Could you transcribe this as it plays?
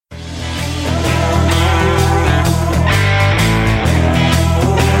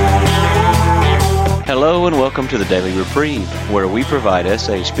welcome to the Daily Reprieve, where we provide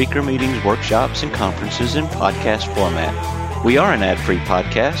essay speaker meetings, workshops, and conferences in podcast format. We are an ad-free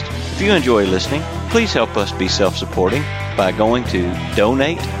podcast. If you enjoy listening, please help us be self-supporting by going to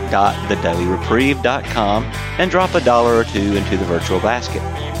donate.thedailyreprieve.com and drop $1 or $2 into the virtual basket.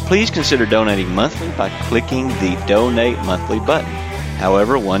 Please consider donating monthly by clicking the Donate Monthly button.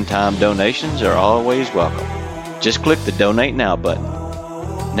 However, one-time donations are always welcome. Just click the Donate Now button.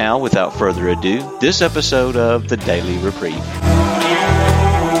 Now, without further ado, this episode of the Daily Reprieve.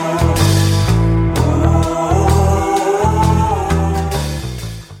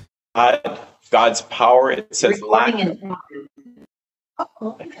 God's power, it says lack.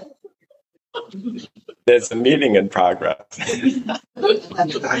 There's a meeting in progress.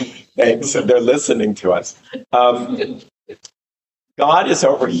 Thanks. They're listening to us. God is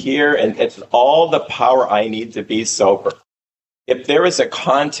over here, and it's all the power I need to be sober. If there is a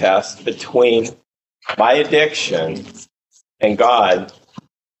contest between my addiction and God,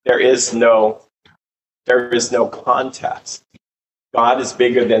 there is no contest. God is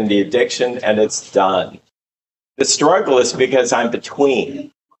bigger than the addiction, and it's done. The struggle is because I'm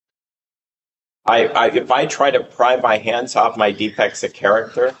between. If I try to pry my hands off my defects of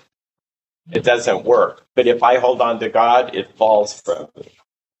character, it doesn't work. But if I hold on to God, it falls from me.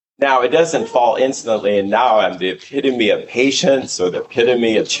 Now, it doesn't fall instantly, and now I'm the epitome of patience, or the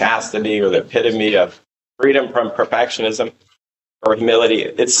epitome of chastity, or the epitome of freedom from perfectionism or humility.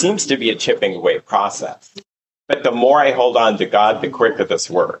 It seems to be a chipping away process. But the more I hold on to God, the quicker this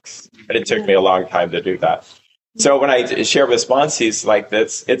works. And it took me a long time to do that. So when I share responses like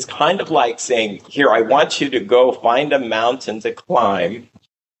this, it's kind of like saying, here, I want you to go find a mountain to climb,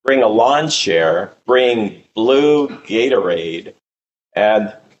 bring a lawn chair, bring blue Gatorade,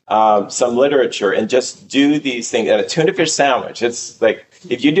 and some literature, and just do these things. And a tuna fish sandwich, it's like,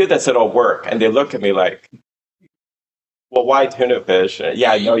 if you do this, it'll work. And they look at me like, well, why tuna fish?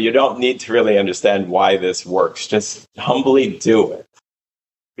 Yeah, no, you don't need to really understand why this works. Just humbly do it.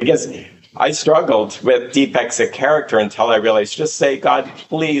 Because I struggled with defects of character until I realized, just say, God,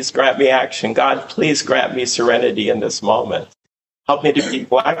 please grant me action. God, please grant me serenity in this moment. Help me to be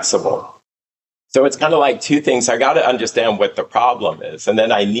flexible. So it's kind of like two things. I got to understand what the problem is. And then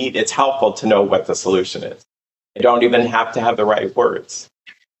it's helpful to know what the solution is. I don't even have to have the right words.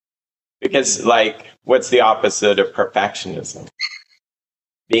 Because, like, what's the opposite of perfectionism?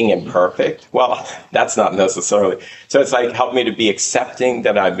 Being imperfect? Well, that's not necessarily. So it's like, help me to be accepting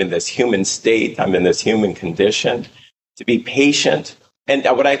that I'm in this human state, I'm in this human condition, to be patient. And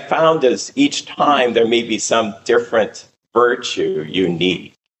what I found is each time there may be some different virtue you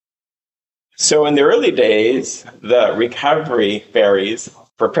need. So in the early days, the recovery fairies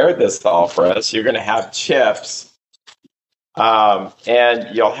prepared this all for us. You're going to have chips, and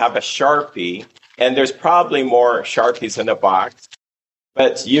you'll have a Sharpie, and there's probably more Sharpies in a box,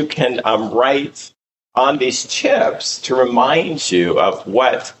 but you can write on these chips to remind you of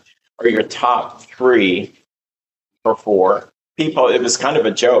what are your top 3 or 4 people. It was kind of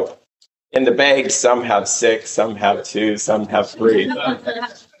a joke. In the bag, some have 6, some have 2, some have 3.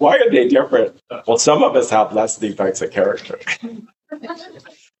 Why are they different? Well, some of us have less defects of character.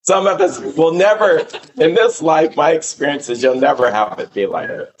 Some of us will never, in this life, my experience is you'll never have it be like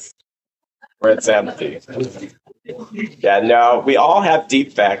this, where it's empty. Yeah, no, we all have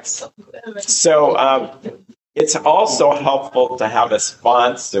defects. So it's also helpful to have a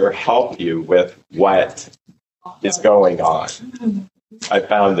sponsor help you with what is going on. I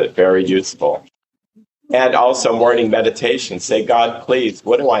found it very useful. And also morning meditation. Say, God, please,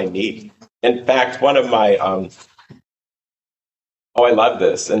 what do I need? In fact, one of my, I love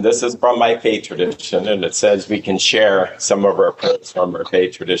this. And this is from my faith tradition. And it says we can share some of our quotes from our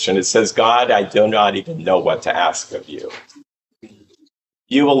faith tradition. It says, God, I do not even know what to ask of you.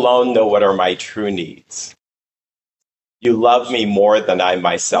 You alone know what are my true needs. You love me more than I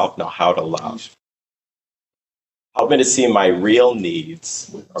myself know how to love. Help me to see my real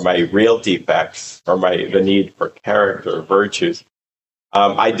needs, or my real defects, or the need for character, virtues.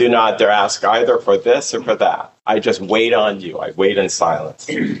 I do not dare ask either for this or for that. I just wait on you. I wait in silence.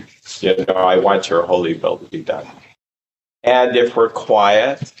 I want your holy will to be done. And if we're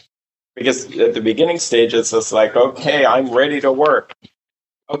quiet, because at the beginning stages, it's like, okay, I'm ready to work.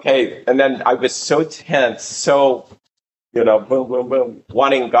 Okay, and then I was so tense, so, boom, boom, boom,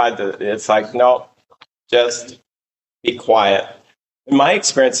 wanting God to, it's like, no, just be quiet. In my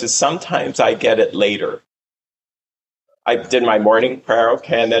experience is sometimes I get it later. I did my morning prayer,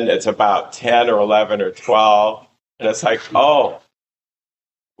 okay, and then it's about 10 or 11 or 12, and it's like, oh,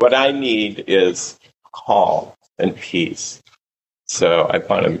 what I need is calm and peace. So I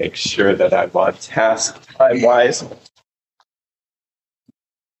want to make sure that I'm on task time-wise.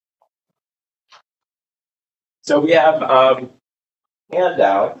 So we have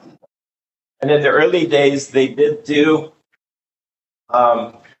handout. And in the early days, they did do,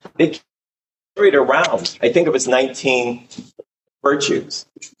 they carried around, I think it was 19 virtues.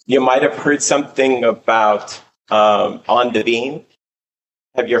 You might have heard something about on the beam.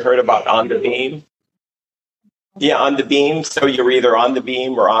 Have you heard about on the beam? Yeah, on the beam. So you're either on the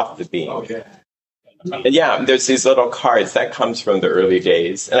beam or off the beam. Okay. And yeah, there's these little cards. That comes from the early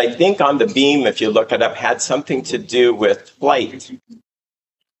days. And I think on the beam, if you look it up, had something to do with flight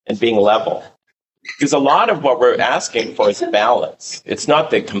and being level. Because a lot of what we're asking for is balance. It's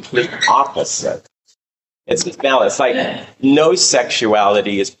not the complete opposite. It's balance. Like no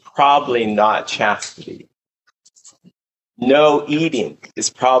sexuality is probably not chastity. No eating is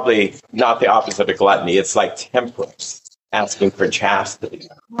probably not the opposite of gluttony. It's like temperance, asking for chastity.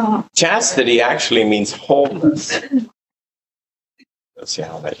 Chastity actually means wholeness. Let's see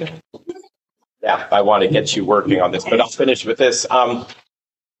how that goes. Yeah, I want to get you working on this, but I'll finish with this.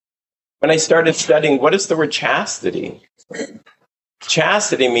 When I started studying, what is the word chastity?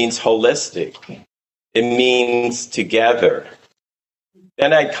 Chastity means holistic. It means together.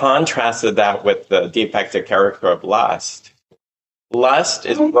 Then I contrasted that with the defective character of lust. Lust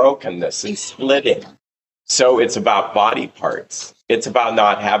is brokenness, it's splitting. So it's about body parts. It's about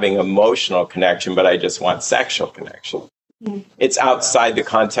not having emotional connection, but I just want sexual connection. It's outside the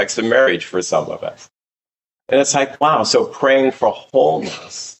context of marriage for some of us. And it's like, wow, so praying for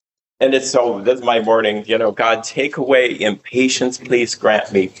wholeness. And it's so, this is my morning, God, take away impatience, please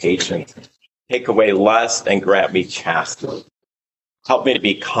grant me patience. Take away lust and grant me chastity. Help me to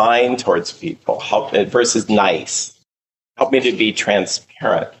be kind towards people. Versus nice. Help me to be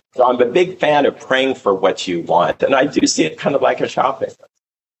transparent. So I'm a big fan of praying for what you want. And I do see it kind of like a shopping.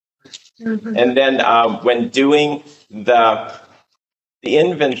 Mm-hmm. And then when doing the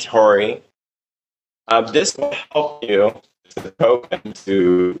inventory, this will help you the token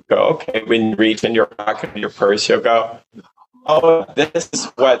to go, okay, when you reach in your pocket, your purse, you'll go, oh, this is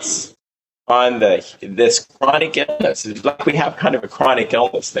what's on this chronic illness. It's like we have kind of a chronic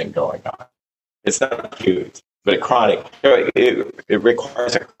illness thing going on. It's not acute, but chronic. It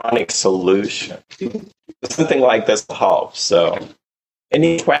requires a chronic solution. Something like this helps. So,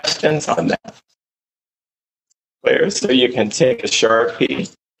 any questions on that? Clear? So you can take a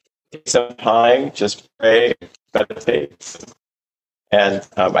Sharpie, take some time, just pray, meditate. And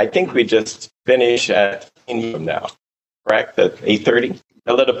I think we just finish at now, correct? At 8:30?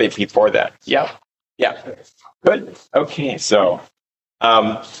 A little bit before that. Yeah. Good. Okay, so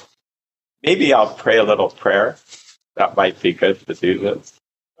maybe I'll pray a little prayer. That might be good to do this.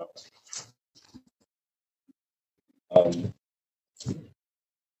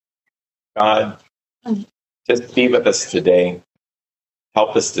 God, just be with us today.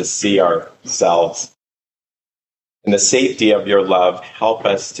 Help us to see ourselves. In the safety of your love, help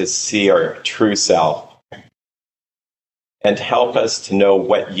us to see our true self. And help us to know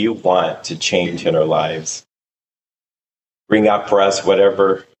what you want to change in our lives. Bring up for us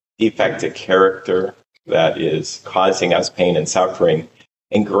whatever defective character that is causing us pain and suffering,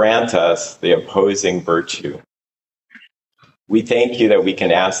 and grant us the opposing virtue. We thank you that we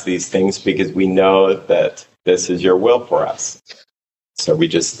can ask these things because we know that this is your will for us. So we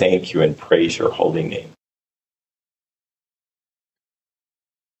just thank you and praise your holy name.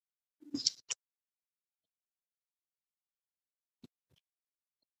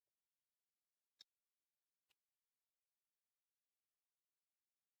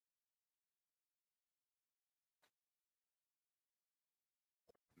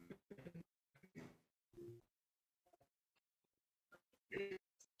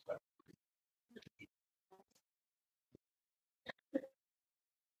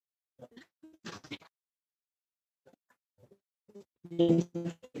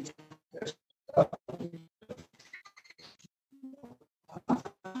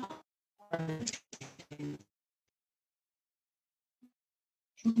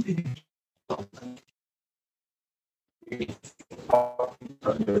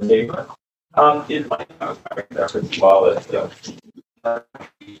 It might not that as well as the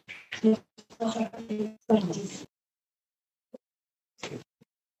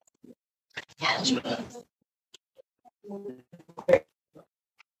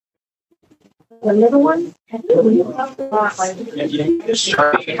little one?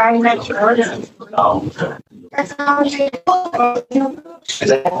 That's how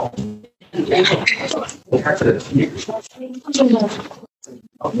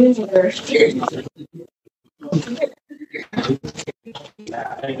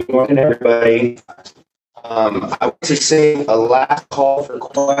Good morning, everybody. I want to say a last call for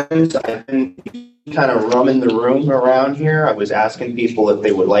questions. I've been kind of roaming the room around here. I was asking people if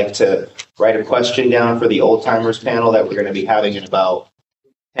they would like to write a question down for the old timers panel that we're going to be having in about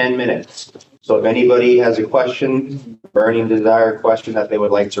 10 minutes. So if anybody has a question, burning desire question that they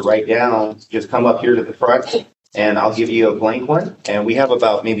would like to write down, just come up here to the front and I'll give you a blank one. And we have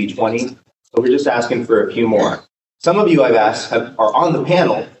about maybe 20. So we're just asking for a few more. Some of you I've asked are on the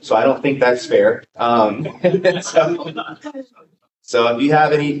panel, so I don't think that's fair. So if you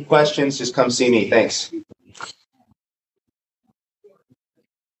have any questions, just come see me. Thanks.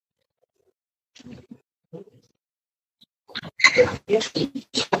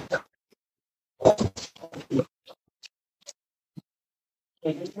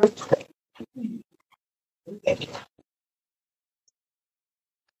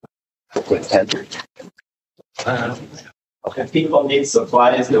 Okay. People need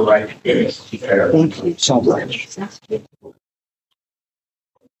supplies to write. Thank you so much.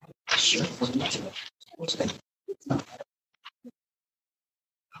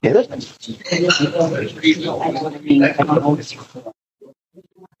 Get it?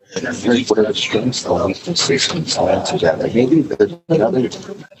 What are the strengths and weaknesses together? Maybe the other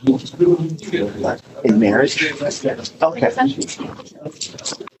in marriage. Okay.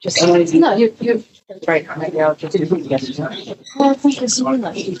 No, you're right. Maybe I'll just do it yesterday. Well, thank you so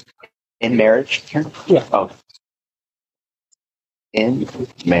much. In marriage? Yeah. Oh. In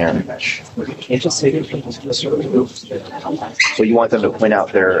marriage. So you want them to point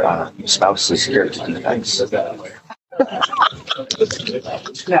out their spouse's character defects?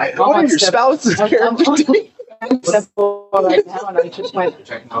 Yeah, What are your spouse's character defects? right now, and I just went,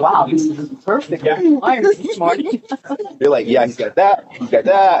 wow, this is perfect. Yeah. Iron this morning. You're like, yeah, he's got that. He's got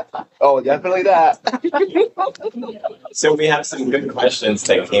that. Oh, definitely that. So we have some good questions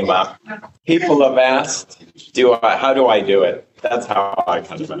that came up. People have asked, how do I do it? That's how I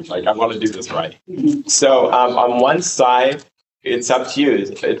kind of like, I want to do this right. So on one side, it's up to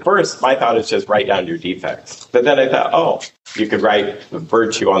you. At first, my thought is just write down your defects. But then I thought, you could write the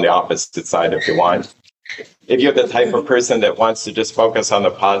virtue on the opposite side if you want. If you're the type of person that wants to just focus on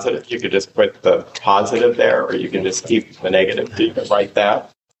the positive, you could just put the positive there, or you can just keep the negative. You can write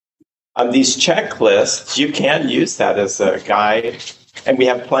that. On these checklists, you can use that as a guide, and we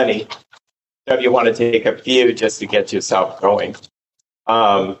have plenty. So if you want to take a few just to get yourself going,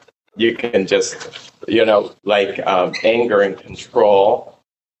 you can just, anger and control.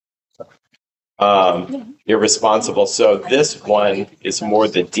 Irresponsible. So this one is more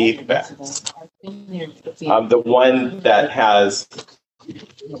the defects. The one that has,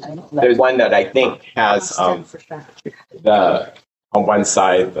 there's one that I think has on one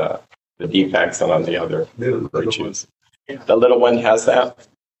side the defects and on the other virtues. The little one has that.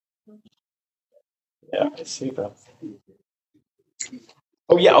 Yeah, I see that.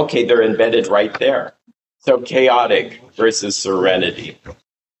 Oh yeah, okay, they're embedded right there. So chaotic versus serenity.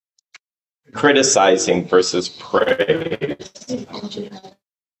 Criticizing versus praise.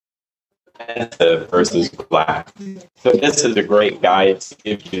 Versus black. So this is a great guide to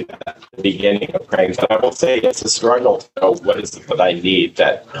give you that at the beginning of praying. But I will say it's a struggle to know what is it that I need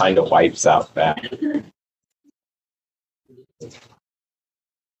that kind of wipes out that.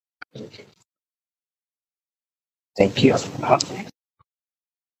 Thank you. Thank you very much.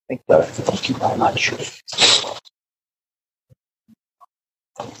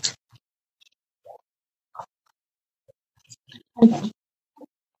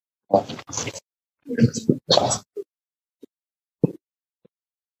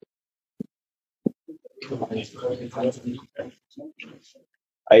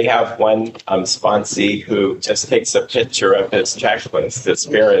 I have one sponsee who just takes a picture of his checklist, his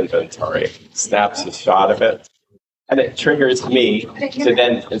spare inventory, snaps a shot of it, and it triggers me to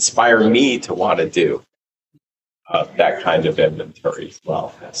then inspire me to want to do that kind of inventory as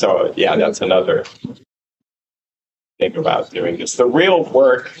well. So yeah, that's another thing about doing this. The real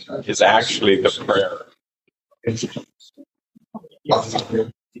work is actually the prayer.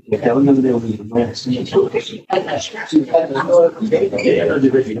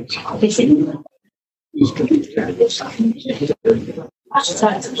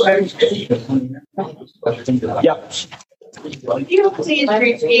 Yep. Could you please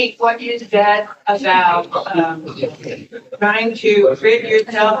repeat what you said about trying to rid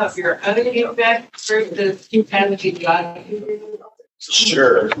yourself of your own defects versus having God?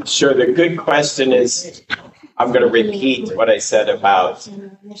 Sure. The good question is, I'm going to repeat what I said about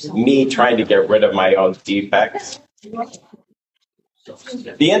me trying to get rid of my own defects.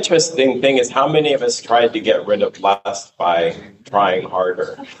 The interesting thing is how many of us tried to get rid of lust by trying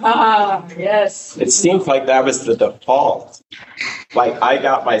harder. Yes. It seems like that was the default. Like, I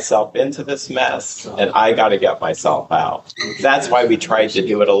got myself into this mess and I got to get myself out. That's why we tried to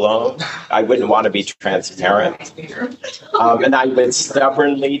do it alone. I wouldn't want to be transparent. And I would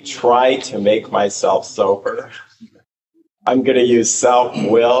stubbornly try to make myself sober. I'm going to use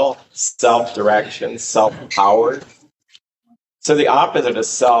self-will, self-direction, self-power. So the opposite of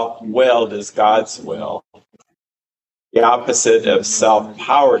self-willed is God's will. The opposite of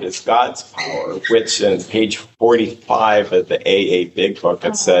self-powered is God's power, which in page 45 of the AA Big Book,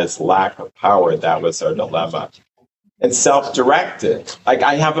 it says lack of power. That was our dilemma. And self-directed, like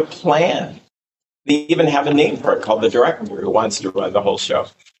I have a plan. They even have a name for it called the director who wants to run the whole show.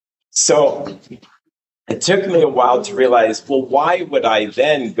 So it took me a while to realize, well, why would I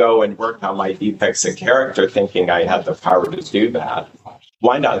then go and work on my defects of character thinking I had the power to do that?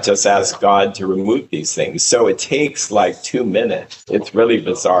 Why not just ask God to remove these things? So it takes like 2 minutes. It's really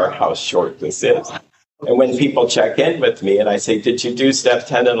bizarre how short this is. And when people check in with me and I say, did you do step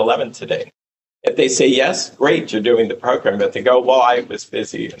 10 and 11 today? If they say yes, great, you're doing the program. But they go, well, I was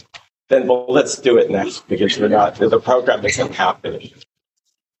busy. Then, well, let's do it next because the program isn't happening.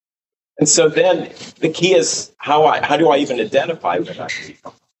 And so then the key is how do I even identify with that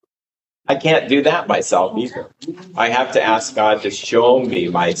people? I can't do that myself either. I have to ask God to show me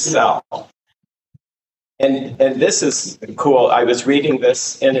myself. And this is cool. I was reading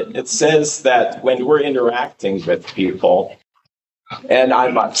this, and it says that when we're interacting with people, and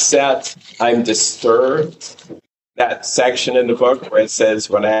I'm upset, I'm disturbed, that section in the book where it says,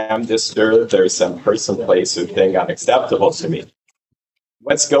 when I am disturbed, there's some person, place, or thing unacceptable to me.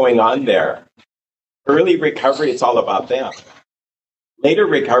 What's going on there? Early recovery, it's all about them. Later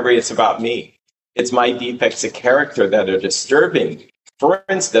recovery, it's about me. It's my defects of character that are disturbing. For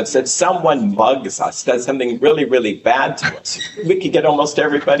instance, if someone mugs us, does something really, really bad to us, we could get almost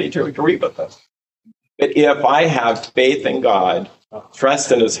everybody to agree with us. But if I have faith in God,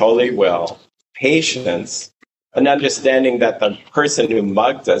 trust in His holy will, patience, an understanding that the person who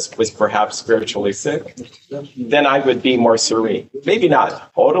mugged us was perhaps spiritually sick, then I would be more serene. Maybe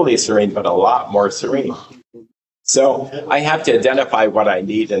not totally serene, but a lot more serene. So I have to identify what I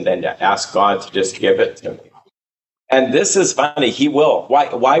need and then ask God to just give it to me. And this is funny. He will.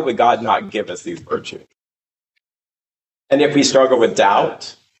 Why would God not give us these virtues? And if we struggle with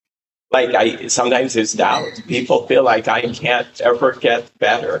doubt, sometimes there's doubt. People feel like I can't ever get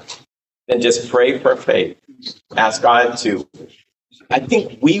better. Then just pray for faith. Ask God to. I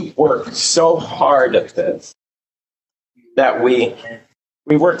think we work so hard at this that we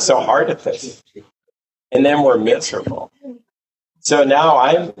work so hard at this, and then we're miserable. So now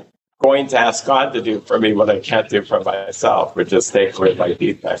I'm going to ask God to do for me what I can't do for myself, which is take away my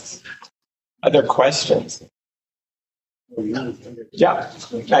defects. Other questions? Yeah.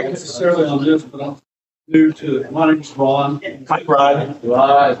 Not necessarily on this, but I'm new to it. My name's Ron. Hi,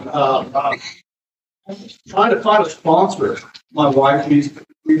 Ron. Trying to find a sponsor. My wife,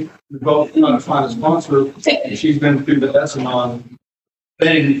 we're both trying to find a sponsor. She's been through the S&on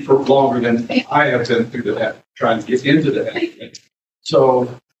thing for longer than I have been through that, trying to get into that. So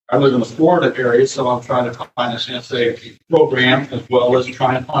I live in the Florida area, so I'm trying to find a CSA program as well as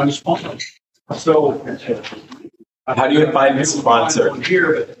trying to find a sponsor. So how do you find a sponsor?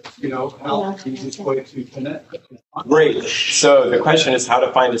 Here, but how the easiest way to connect. Great. So the question is how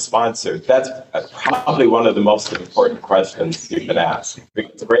to find a sponsor. That's probably one of the most important questions you can ask.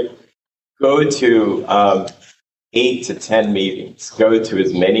 It's great. Go to 8 to 10 meetings. Go to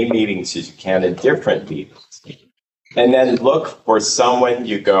as many meetings as you can in different meetings. And then look for someone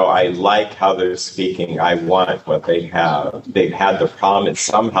you go, I like how they're speaking. I want what they have. They've had the problem and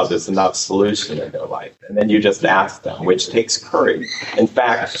somehow there's enough solution in their life. And then you just ask them, which takes courage. In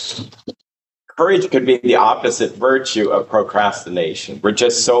fact, courage could be the opposite virtue of procrastination. We're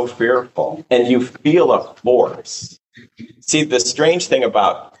just so fearful and you feel a force. See, the strange thing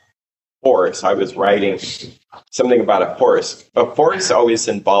about force, I was writing something about a force. A force always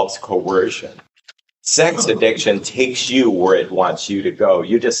involves coercion. Sex addiction takes you where it wants you to go.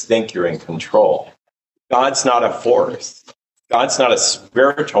 You just think you're in control. God's not a force. God's not a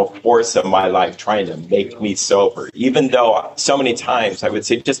spiritual force in my life trying to make me sober. Even though so many times I would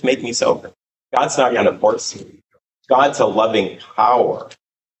say, just make me sober. God's not going to force me. God's a loving power,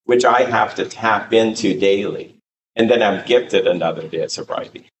 which I have to tap into daily. And then I'm gifted another day of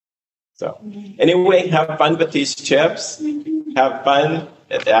sobriety. So anyway, have fun with these chips. Have fun.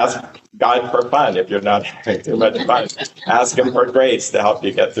 Ask God for fun if you're not having too much fun. Ask Him for grace to help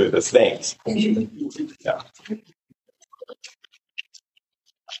you get through these things. Yeah.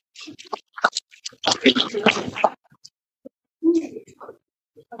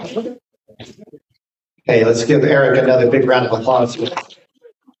 Okay, let's give Eric another big round of applause. One of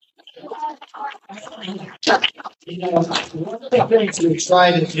the things we're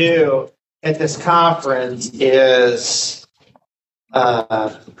trying to do at this conference is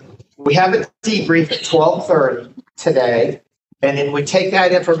we have a debrief at 12:30 today, and then we take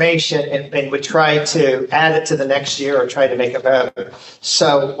that information and we try to add it to the next year or try to make it better.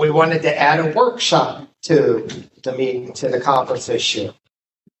 So we wanted to add a workshop to the meeting, to the conference this year.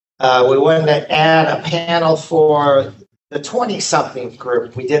 We wanted to add a panel for the 20-something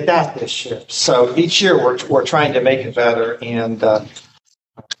group. We did that this year. So each year we're trying to make it better, and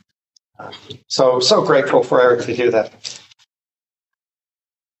so grateful for Eric to do that.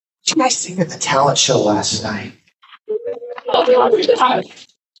 Did you guys think of the talent show last night? Okay.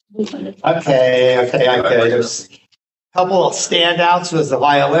 There's a couple of standouts. Was the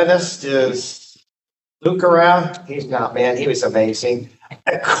violinist, is Luke around? He's not, man. He was amazing.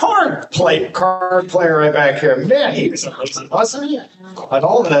 A card player right back here. Man, he was amazing, wasn't he? And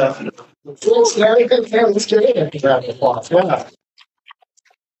all the folks very good parents get in around the cloth. Yeah.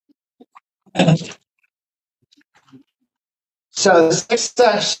 So the next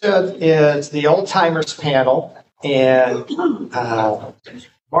session is the old timers panel, and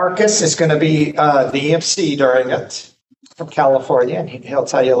Marcus is going to be the MC during it from California, and he'll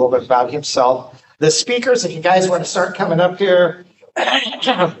tell you a little bit about himself. The speakers, if you guys want to start coming up here,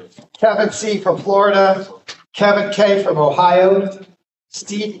 Kevin C. from Florida, Kevin K. from Ohio,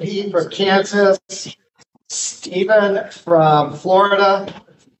 Steve P. from Kansas, Stephen from Florida,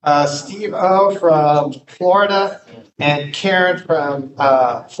 Steve O. from Florida, and Karen from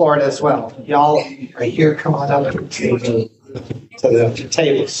Florida as well. Y'all right here, come on up to the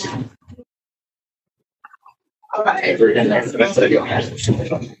tables. All right. What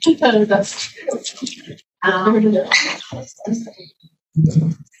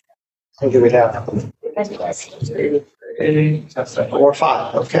do we have? 4 or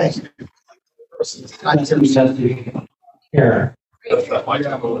 5. Okay. Here.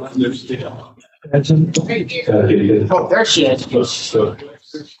 Oh, there she is. It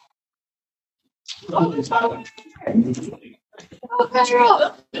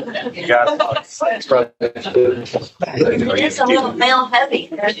is a little male heavy.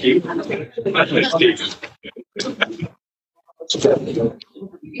 That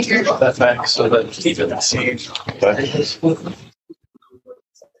back so that Stephen sees.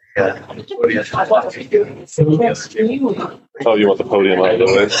 Oh, you want the podium out of the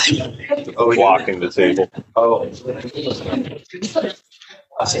way? Blocking the table. Oh.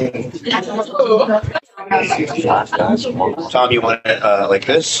 Tom, you want it like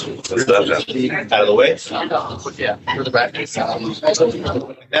this? Out of the way? Yeah, for the back. Like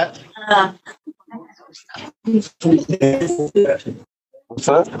that? What's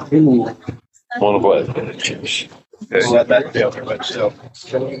that? One of what? Set that down, but still.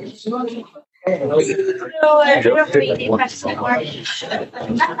 Okay. I got some.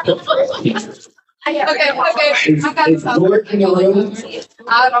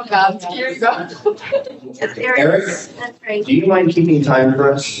 I don't got. Here you go. Eric, do you mind keeping time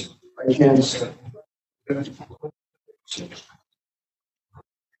for us? By chance?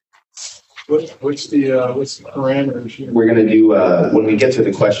 What's the parameters here? We're going to do, when we get to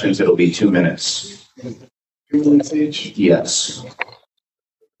the questions, it'll be 2 minutes. 2 minutes each? Yes.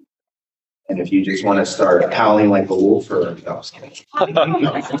 And if you just want to start howling like a wolf or... No, I was kidding. Just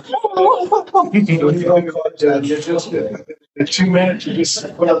the 2 minutes you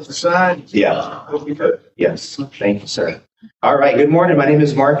just put up the side? Yeah. Yes. Thank you, sir. All right. Good morning. My name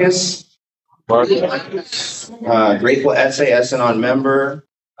is Marcus. Grateful SASN member.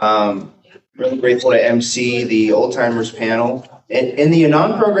 Really grateful to MC the Old Timers panel. In the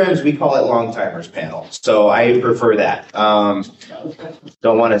Anon programs, we call it Long Timers panel. So I prefer that.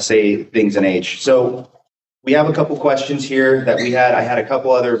 Don't want to say things in age. So we have a couple questions here that we had. I had a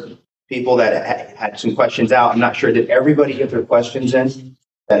couple other people that had some questions out. I'm not sure, did everybody get their questions in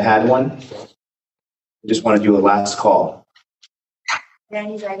that had one? I just want to do a last call. Yeah,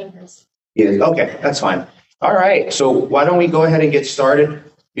 he's writing this. Yeah, okay, that's fine. All right, so why don't we go ahead and get started?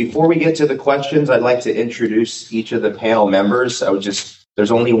 Before we get to the questions, I'd like to introduce each of the panel members.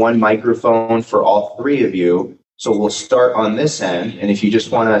 There's only one microphone for all three of you. So we'll start on this end. And if you just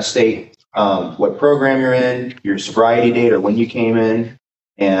want to state what program you're in, your sobriety date or when you came in,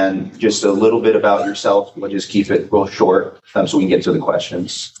 and just a little bit about yourself, we'll just keep it real short so we can get to the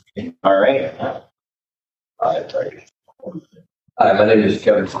questions. All right. Hi, my name is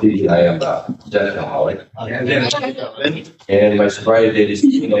Kevin Speedy. I am a debt alcoholic. And my sobriety date is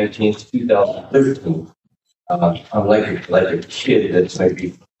June 19th, 2013. I'm like a kid that's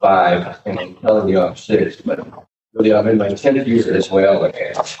maybe 5, and I'm telling you I'm 6, but really I'm in my 10th year. That's the way I look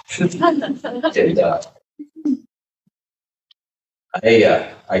at it. And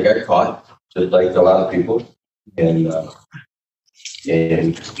I got caught, just like a lot of people, and I'm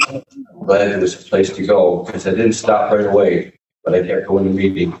glad there was a place to go because I didn't stop right away, but I kept going to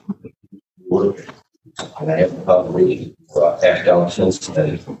meeting, work, and I haven't found a reason for act out since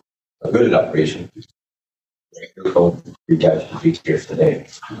then. A good enough reason. So you guys should be here today.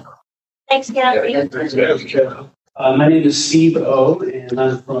 Thanks, Gary. My name is Steve O, and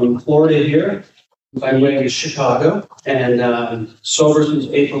I'm from Florida here. By way of Chicago, and sober since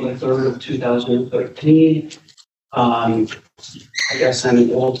April the 3rd of 2013. I guess I'm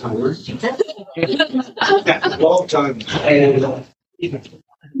an old timer. Long time. And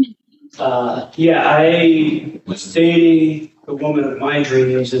I was dating the woman of my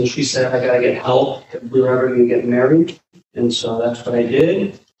dreams, and she said I gotta get help if we were ever gonna get married, and so that's what I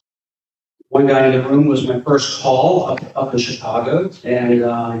did. One guy in the room was my first call up in Chicago,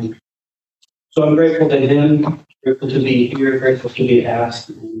 and so I'm grateful to him, grateful to be here, grateful to be asked,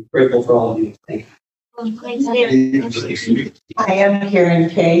 and grateful for all of you. Thank you. I am Karen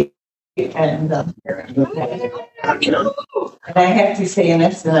Kay, and I have to say, in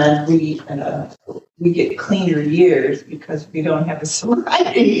Essenad, we get cleaner years because we don't have a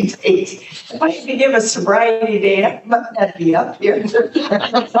sobriety date. If I could give a sobriety date, I might not be up here.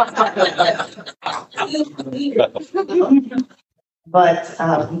 But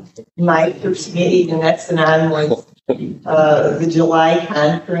my first meeting in Essenad was the July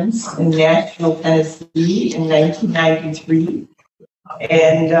conference in Nashville, Tennessee in 1993.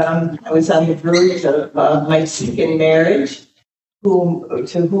 And I was on the verge of my second marriage,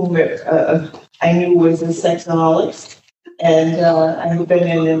 to whom I knew was a sexaholic. And I had been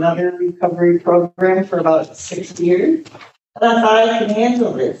in another recovery program for about 6 years. And I thought I could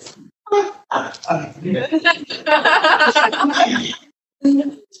handle this.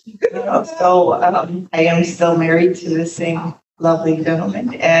 So I am still married to the same lovely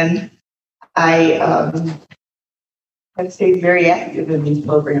gentleman, and I have stayed very active in these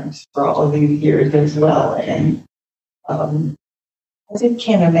programs for all of these years as well. And I just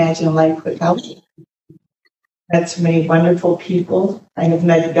can't imagine life without you. Met so many wonderful people. I have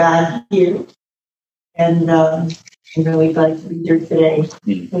met God here, and I'm really glad to be here today.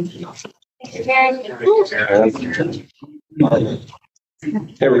 Thank you. Hey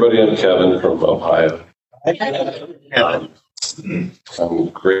everybody, I'm Kevin from Ohio. I'm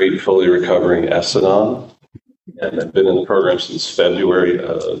gratefully recovering Essanon, and I've been in the program since February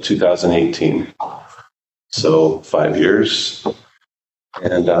 2018. So 5 years.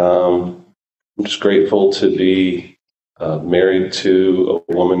 And I'm just grateful to be married to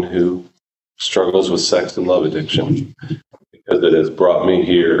a woman who struggles with sex and love addiction, because it has brought me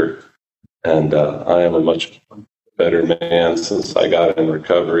here. And I am a much better man since I got in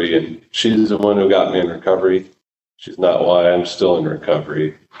recovery. And she's the one who got me in recovery. She's not why I'm still in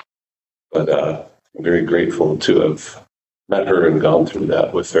recovery. But I'm very grateful to have met her and gone through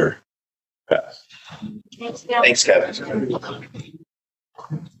that with her past. Thanks, Kevin.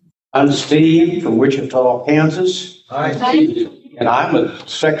 I'm Steve from Wichita, Kansas. Hi. And I'm a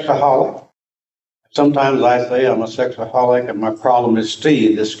sexaholic. Sometimes I say I'm a sexaholic, and my problem is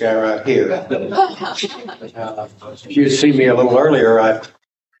Steve, this guy right here. If you see me a little earlier, I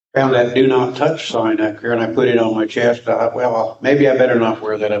found that do not touch sign up here, and I put it on my chest. I thought, well, maybe I better not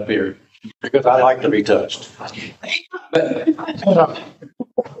wear that up here, because I like to be touched. But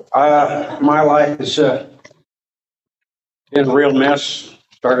my life is in a real mess.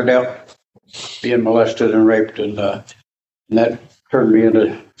 Started out being molested and raped, and that turned me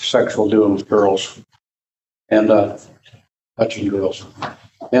into sexual doing with girls and touching girls.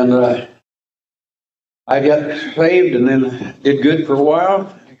 And I got saved and then did good for a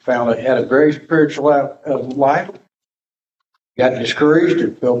while. Found I had a very spiritual life. Got discouraged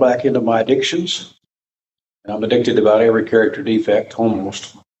and fell back into my addictions. And I'm addicted to about every character defect,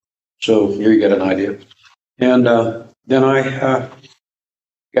 almost. So here you get an idea. And then I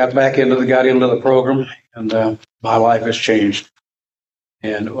got into the program, and my life has changed.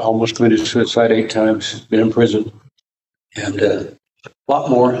 And almost committed suicide 8 times, been in prison, and a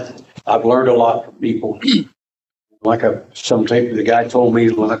lot more. I've learned a lot from people. Like the guy told me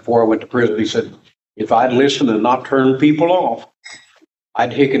before I went to prison, he said, if I'd listen and not turn people off,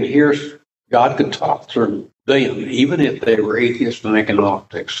 he can hear God could talk through them, even if they were atheists and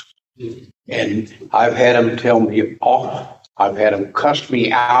agnostics. And I've had him tell me off. I've had him cuss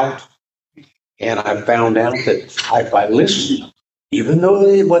me out. And I found out that if I listen, even though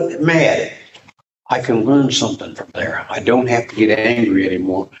they wasn't mad, I can learn something from there. I don't have to get angry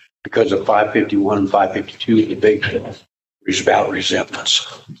anymore because of 551 and 552, the big is about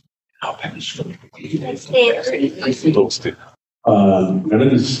resentments. I'll pass. My name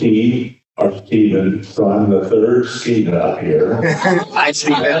is Steve, or Steven, so I'm the third Steven up here. Hi,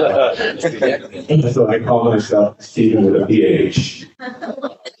 Steven. So I call myself Steven with a PH.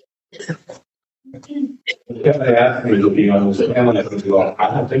 They asked me to be on this panel, I said, well,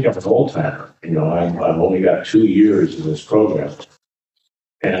 I don't think I'm an old timer. You know, I've only got 2 years in this program.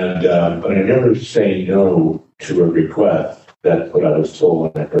 And, but I never say no to a request. That's what I was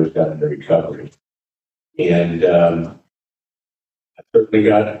told when I first got into recovery. And, I certainly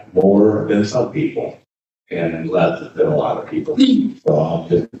got more than some people and less than a lot of people. So I'll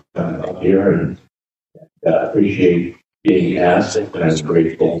just come up here and appreciate being asked, and I'm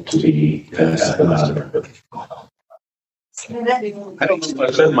grateful to be asked. I don't know what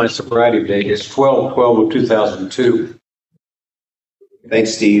I said my sobriety date is 12/12 of 2002.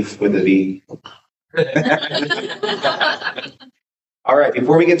 Thanks, Steve, with the V. All right,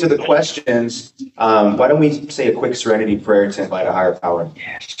 before we get to the questions, why don't we say a quick serenity prayer to invite a higher power?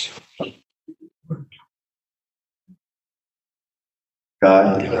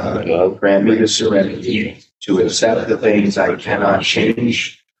 God, grant me the serenity to accept the things I cannot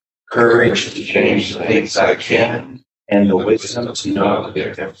change, courage to change the things I can, and the wisdom to know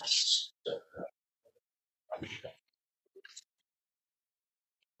their difference.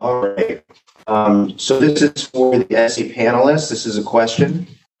 All right. So this is for the SE panelists. This is a question.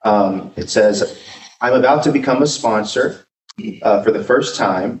 It says, I'm about to become a sponsor for the first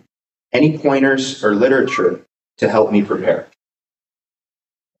time. Any pointers or literature to help me prepare?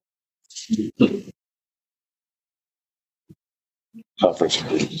 Well,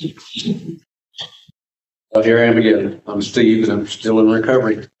 here I am again. I'm Steve, and I'm still in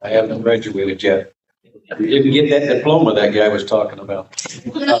recovery. I haven't graduated yet. You didn't get that diploma that guy was talking about.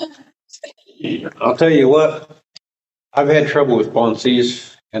 I'll tell you what, I've had trouble with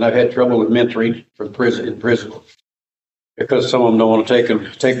sponsees, and I've had trouble with mentoring in prison, because some of them don't want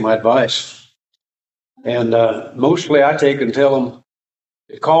to take my advice. And mostly I take and tell them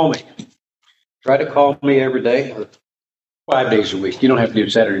to call me. Try to call me every day, or 5 days a week. You don't have to do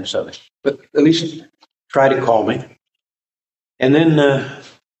Saturday and Sunday, but at least try to call me. And then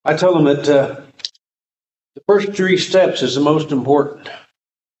I tell them that the first 3 steps is the most important.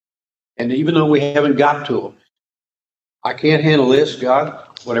 And even though we haven't got to them, I can't handle this, God,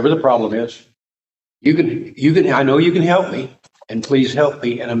 whatever the problem is. You can, I know you can help me, and please help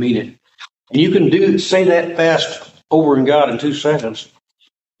me, and I mean it. And you can say that fast over in God in 2 seconds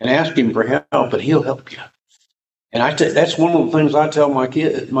and ask him for help, but he'll help you. And that's one of the things I tell my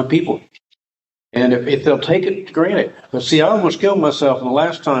people. And if they'll take it, granted. But see, I almost killed myself, and the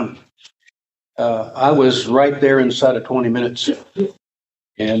last time I was right there inside of 20 minutes.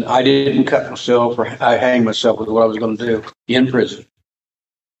 And I didn't cut myself, or I hanged myself with what I was going to do in prison.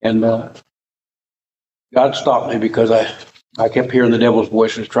 And God stopped me because I kept hearing the devil's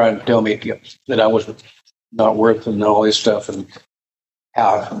voices trying to tell me that I was not worth it and all this stuff, and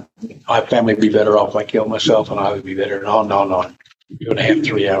how my family would be better off if I killed myself, and I would be better. And on and on and on. 2.5,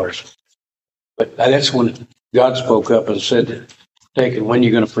 3 hours. But that's when God spoke up and said, "Taken, when are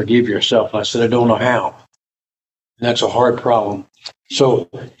you going to forgive yourself?" And I said, "I don't know how." And that's a hard problem. So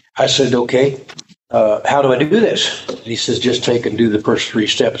I said, "Okay, how do I do this?" And he says, "Just take and do the first 3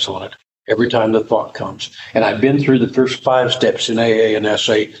 steps on it every time the thought comes." And I've been through the first 5 steps in AA and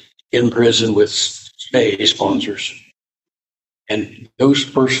SA in prison with AA sponsors. And those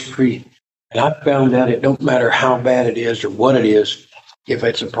first 3, and I found out it don't matter how bad it is or what it is, if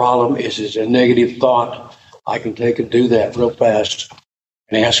it's a problem, is a negative thought, I can take and do that real fast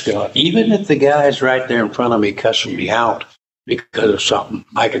and ask God. Even if the guy's right there in front of me cussing me out because of something,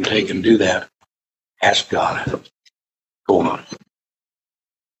 I can take and do that. Ask God. Go on.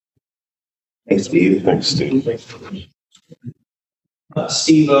 Thanks, Steve. Thanks, Steve.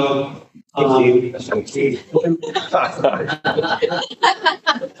 Steve-O. I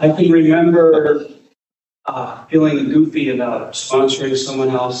can remember feeling goofy about sponsoring someone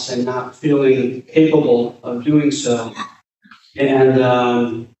else and not feeling capable of doing so.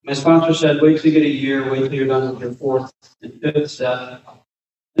 And my sponsor said, "Wait till you get a year, wait till you're done with your 4th and 5th step."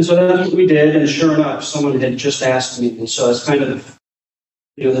 And so that's what we did. And sure enough, someone had just asked me. And so it's kind of,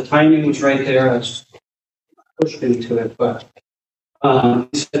 the timing was right there. I was pushed into it, but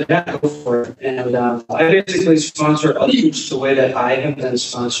he said, "Yeah, go for it." And I basically sponsor others the way that I have been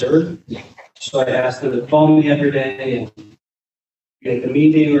sponsored. So I asked them to call me every day and get a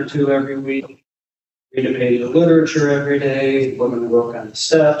meeting or 2 every week. read a page of literature every day. We're going to work on the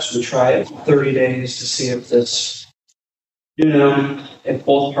steps. We try it for 30 days to see if this, if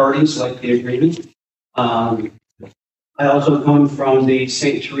both parties like the agreement. I also come from the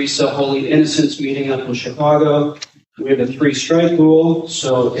St. Teresa Holy Innocents meeting up in Chicago. We have a 3-strike rule.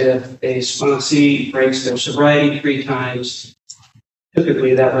 So if a sponsee breaks their sobriety 3 times,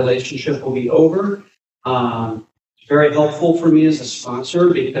 typically that relationship will be over. It's very helpful for me as a sponsor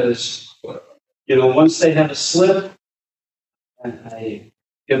because, once they have a slip, I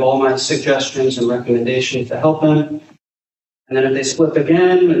give all my suggestions and recommendations to help them. And then if they slip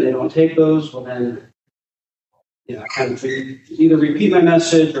again and they don't take those, well then, I kind of either repeat my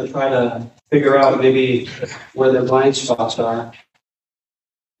message or try to figure out maybe where their blind spots are.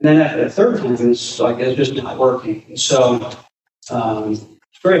 And then after the 3rd time, it's like it's just not working. So it's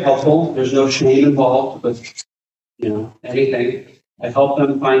very helpful. There's no shame involved with, anything. I help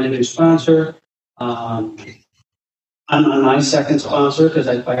them find a new sponsor. I'm on my 2nd sponsor because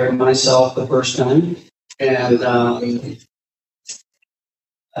I fired myself the 1st time. And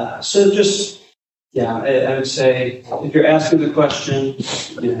so just, I would say if you're asking the question,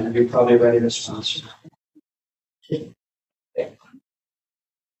 you're probably ready to sponsor.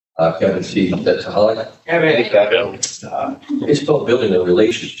 Kevin C. That's a holiday. It's about building a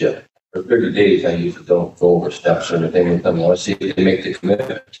relationship. For 30 days, I usually don't go over steps or anything with them. I want to see if they make the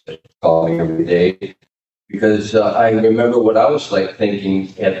commitment to call me every day. Because I remember what I was like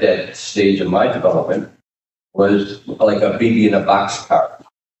thinking at that stage of my development was like a baby in a boxcar.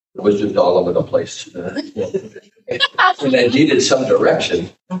 It was just all over the place. And I needed some direction.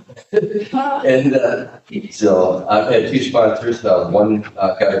 And so I've had 2 sponsors. One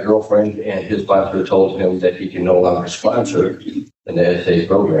got a girlfriend, and his sponsor told him that he can no longer sponsor in the SA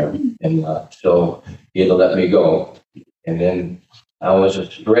program. And so he had to let me go. And then I was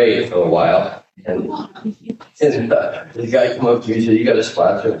astray for a while. And the guy came up to me and said, "You got a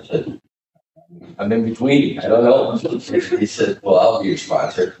sponsor?" I said, "I'm in between. I don't know." He said, "Well, I'll be your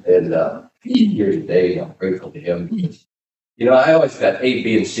sponsor." And here today, I'm grateful to him. I always got A,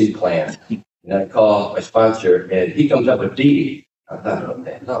 B, and C planned. And I call my sponsor, and he comes up with D. I thought,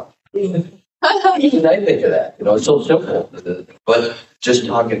 okay, no. How did I think of that? It's so simple. But just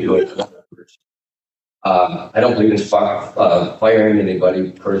talking to another person. I don't believe in firing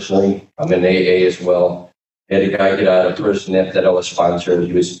anybody personally. I'm in AA as well. I had a guy get out of prison that I was sponsoring.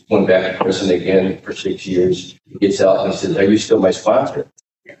 He went back to prison again for 6 years. He gets out and he says, "Are you still my sponsor?"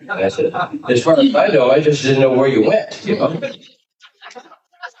 And I said, "As far as I know, I just didn't know where you went."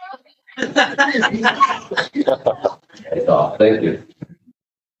 Thank you.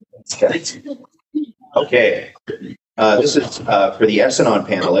 Okay. This is for the Essanon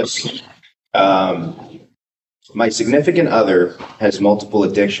panelists. My significant other has multiple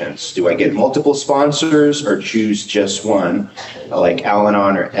addictions. Do I get multiple sponsors or choose just one, like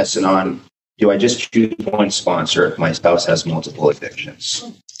Al-Anon or Essanon? Do I just choose one sponsor if my spouse has multiple addictions?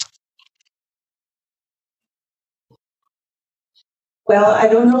 Well, I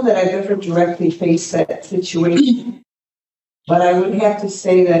don't know that I've ever directly faced that situation, but I would have to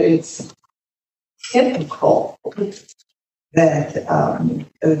say that it's typical that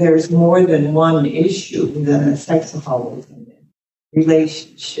there's more than one issue than a sexaholic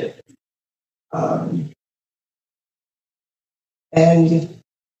relationship.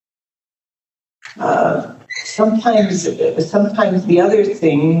 Sometimes the other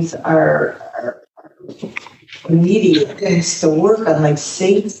things are immediate things to work on, like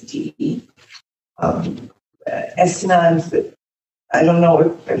safety. Essenons, I don't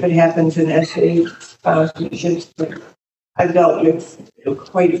know if it happens in SA sponsorships, but I've dealt with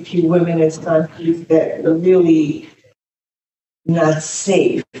quite a few women as sponsors that are really not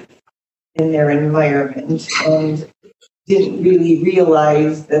safe in their environment and didn't really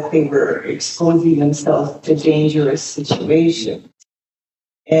realize that they were exposing themselves to dangerous situations.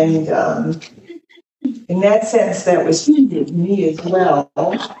 And in that sense, that was me as well.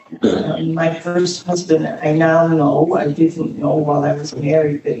 My first husband, I now know, I didn't know while I was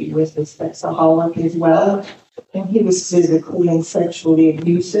married that he was a sexaholic as well. And he was physically and sexually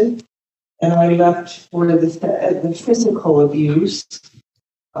abusive. And I left for the physical abuse.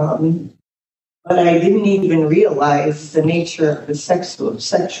 But I didn't even realize the nature of the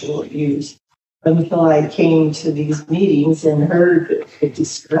sexual abuse until I came to these meetings and heard it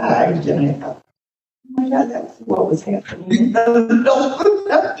described. And I thought, oh my God, that's what was happening.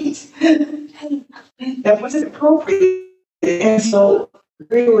 That wasn't appropriate. And so,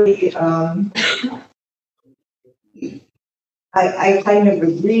 really, I kind of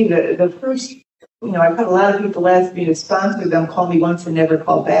agree that the first, I've had a lot of people ask me to sponsor them, call me once and never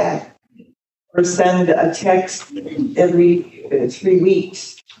call back. or send a text every 3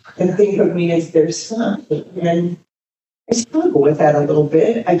 weeks and think of me as their son. And I struggle with that a little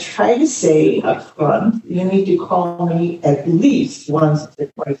bit. I try to say up front, you need to call me at least once or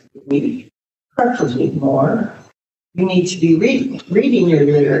twice a week, preferably more. You need to be reading your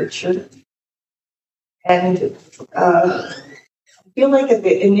literature. And I feel like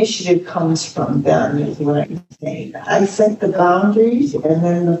the initiative comes from them, is what I'm saying. I set the boundaries, and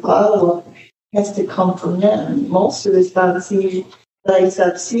then the follow-up has to come from them. Most of the responsibility that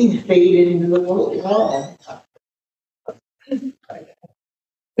I've seen fade into the wall.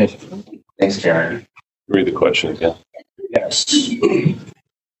 Thanks, Karen. Read the question again. Yes. The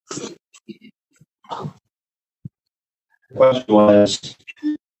question was,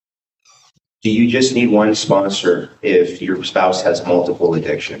 do you just need one sponsor if your spouse has multiple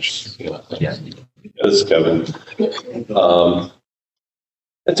addictions? Yeah. Yes, Kevin.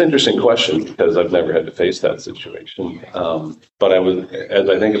 That's an interesting question because I've never had to face that situation. But as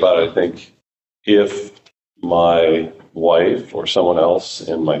I think about it, I think if my wife or someone else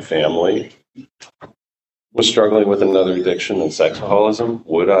in my family was struggling with another addiction and sexaholism,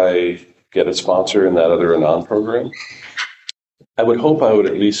 would I get a sponsor in that other Anon program? I would hope I would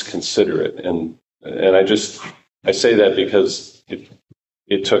at least consider it. And I say that because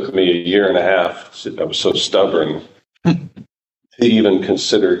it took me a year and a half. I was so stubborn to even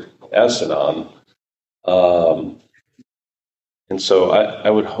consider S-Anon. And so I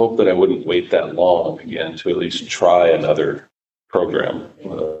would hope that I wouldn't wait that long again to at least try another program,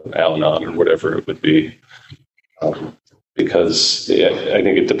 Al-Anon or whatever it would be. Because I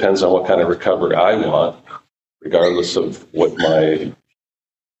think it depends on what kind of recovery I want, regardless of what the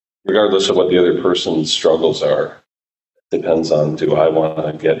other person's struggles are. Depends on, do I want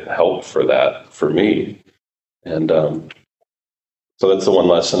to get help for that for me? And so that's the one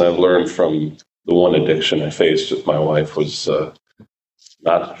lesson I've learned from the one addiction I faced with my wife was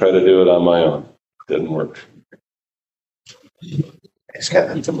not to try to do it on my own. It didn't work. Thanks,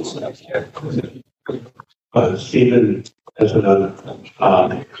 Kevin. Stephen, as another,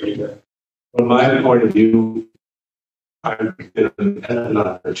 from my point of view, I've been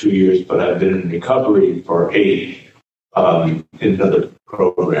not for 2 years, but I've been in recovery for 8 in another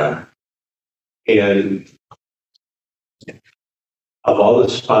program. And of all the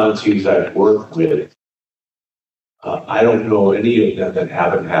sponsees I've worked with, I don't know any of them that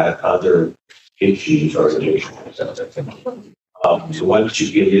haven't had other issues or addictions. So once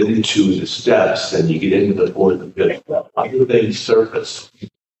you get into the steps and you get into the fourth and fifth, other things surface.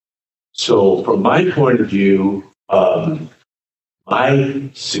 So from my point of view, my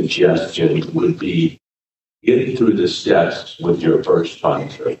suggestion would be get through the steps with your first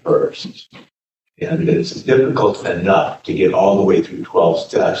sponsor first. And it's difficult enough to get all the way through 12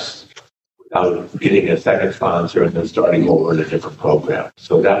 steps without getting a second sponsor and then starting over in a different program.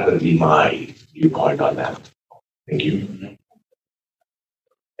 So that would be my viewpoint on that. Thank you.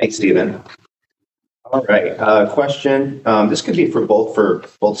 Thanks, Stephen. All right, question. This could be for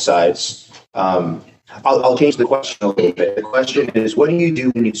both sides. I'll change the question a little bit. The question is, what do you do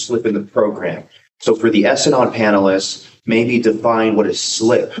when you slip in the program? So for the S-Anon panelists, maybe define what a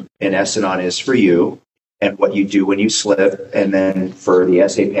slip in S-Anon is for you and what you do when you slip. And then for the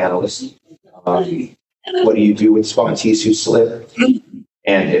SA panelists, what do you do with sponsees who slip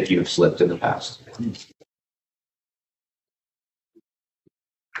and if you've slipped in the past?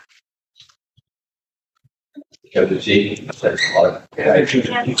 Kevin G. Thanks a lot.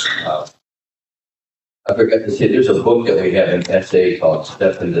 I forgot to say, there's a book that we have in SA called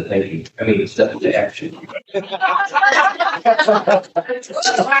Step into Thinking. Step into Action.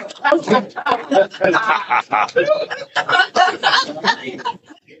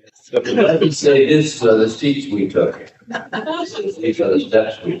 Let me say this, the seats we took. These are the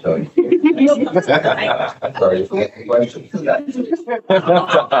steps we took. Sorry, the question.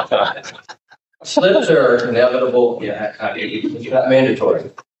 Slips are inevitable. Yeah, it's not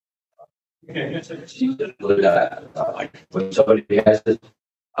mandatory. When somebody has it,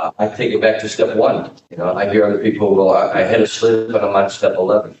 I take it back to step 1. I hear other people, well, I had a slip, but I'm on step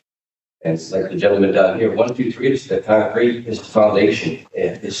 11. And it's like the gentleman down here, 1, 2, 3 is the concrete, is the foundation.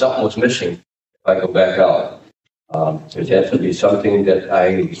 If something was missing, if I go back out, there has to be something that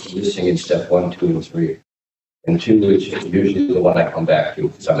I'm missing in step 1, 2, and 3. And 2 is usually the one I come back to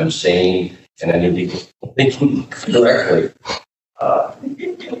because I'm insane and I need to think correctly.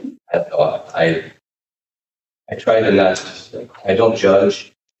 I try to not, I don't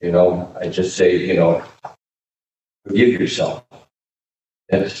judge, I just say, forgive yourself.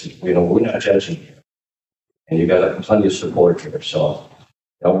 That's, we're not judging you. And you got plenty of support here. So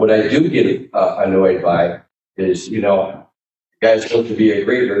Now, what I do get annoyed by is, the guy's supposed to be a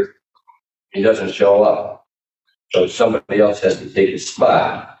greeter. He doesn't show up. So somebody else has to take his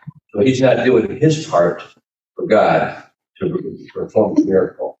spot. So he's not doing his part for God to perform a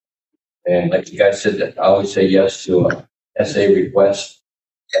miracle. And like you guys said, that I always say yes to a SA request.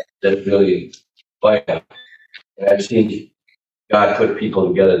 That's really vital. And I've seen God put people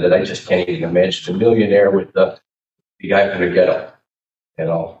together that I just can't even imagine. A millionaire with the guy from the ghetto.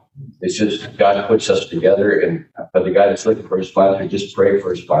 It's just God puts us together. And for the guy that's looking for a sponsor, just pray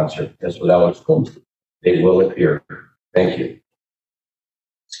for a sponsor. That's what I was told. They will appear. Thank you.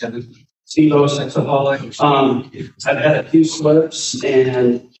 Steve-O, sexaholic. I've had a few slips,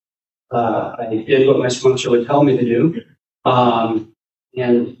 and I did what my sponsor would tell me to do,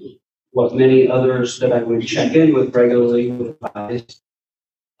 and what many others that I would check in with regularly would advise.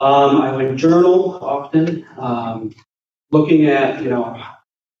 I would journal often, looking at,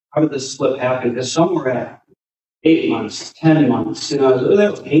 how did this slip happen? Because some were at 8 months, 10 months. That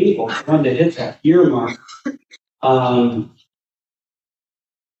was painful. I wanted to hit that year mark.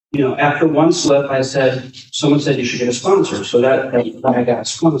 After one slip, someone said you should get a sponsor. So that I got a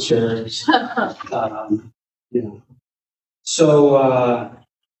sponsor. But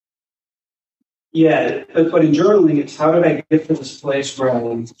in journaling, it's how did I get to this place where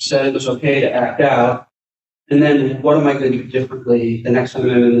I said it was okay to act out? And then what am I going to do differently the next time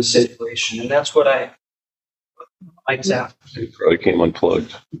I'm in this situation? And that's what I like that. It probably came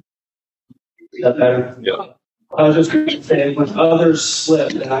unplugged. Is that better? Yeah. I was just going to say, when others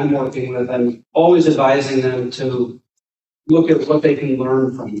slip that I'm working with, I'm always advising them to look at what they can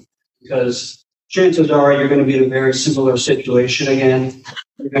learn from it. Because chances are you're going to be in a very similar situation again.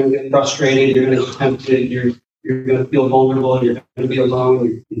 You're going to get frustrated, you're going to get tempted, you're going to feel vulnerable, you're going to be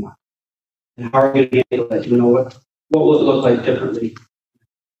alone. And how are you going to handle it? What will it look like differently?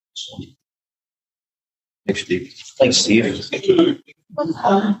 Thanks, Steve. Thanks, Steve. I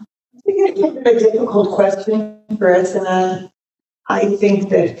think it's a difficult question for us, and I think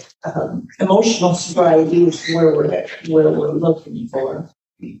that emotional sobriety is where we're looking for.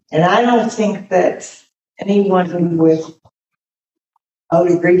 And I don't think that anyone without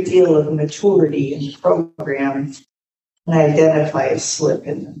a great deal of maturity in the program can identify a slip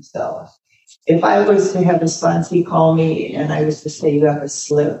in themselves. If I was to have a sponsee call me and I was to say you have a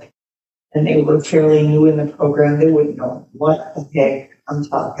slip, and they were fairly new in the program, they wouldn't know what the heck I'm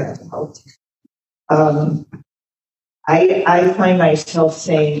talking about. I find myself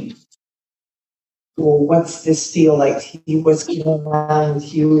saying, well, what's this feel like to you? What's going on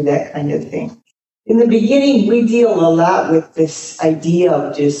with you? That kind of thing. In the beginning, we deal a lot with this idea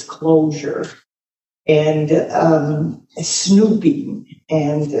of disclosure and snooping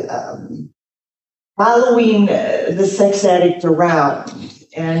and following the sex addict around.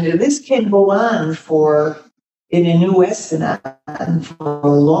 And this can go on in a new Estenon for a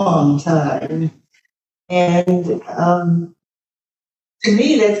long time. And to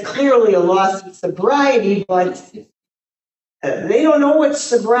me, that's clearly a loss of sobriety, but they don't know what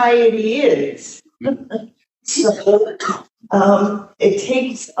sobriety is. So it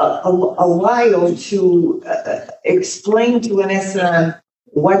takes a while to explain to an Estenon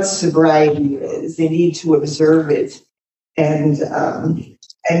what sobriety is. They need to observe it. And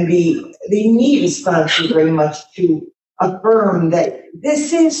they need a sponsor very much to affirm that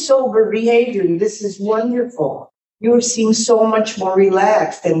this is sober behavior. This is wonderful. You seem so much more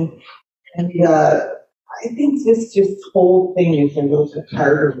relaxed. And I think this whole thing is a little bit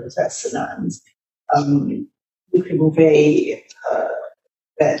harder with Essenons. You convey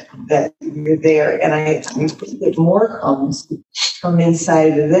that you're there. And I think that more comes from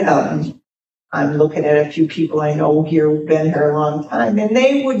inside of them. I'm looking at a few people I know here who've been here a long time, and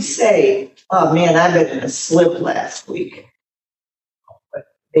they would say, oh man, I've been in a slip last week. But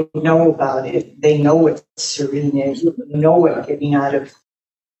they know about it. They know what serene is. They know what getting out of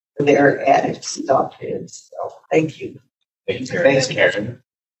their addict stuff is. So thank you. Thanks, Karen.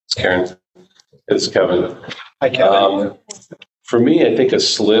 Karen. It's Kevin. Hi, Kevin. For me, I think a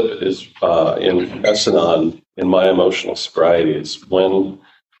slip is in Estenon, in my emotional sobriety, is when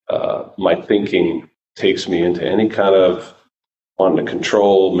my thinking takes me into any kind of wanting to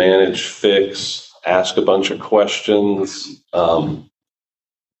control, manage, fix, ask a bunch of questions,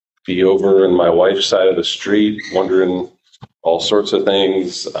 be over in my wife's side of the street, wondering all sorts of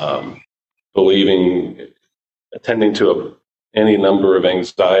things, attending to any number of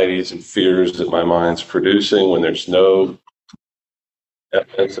anxieties and fears that my mind's producing when there's no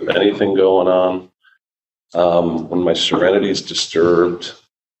evidence of anything going on, when my serenity is disturbed.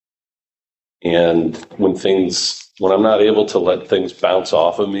 And when I'm not able to let things bounce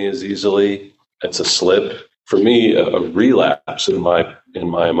off of me as easily, it's a slip. For me, a relapse in my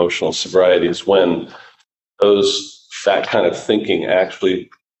emotional sobriety is when that kind of thinking actually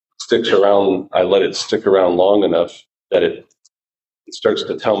sticks around. I let it stick around long enough that it starts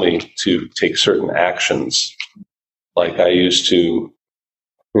to tell me to take certain actions. Like I used to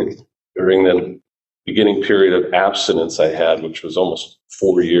during the beginning period of abstinence I had, which was almost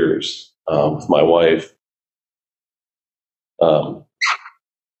 4 years with my wife.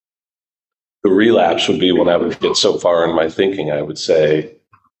 The relapse would be when I would get so far in my thinking, I would say,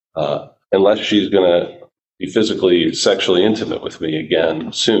 unless she's going to be physically, sexually intimate with me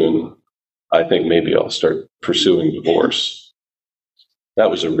again soon, I think maybe I'll start pursuing divorce. That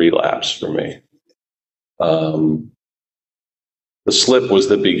was a relapse for me. The slip was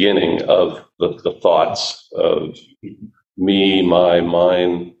the beginning of the thoughts of me,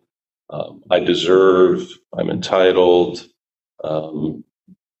 mine. I deserve, I'm entitled.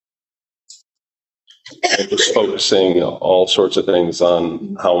 Just focusing all sorts of things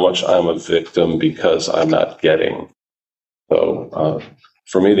on how much I'm a victim because I'm not getting. So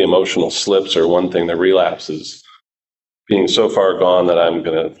for me, the emotional slips are one thing. The relapse is being so far gone that I'm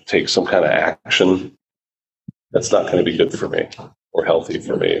going to take some kind of action that's not going to be good for me or healthy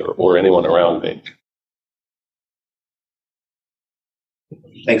for me or anyone around me.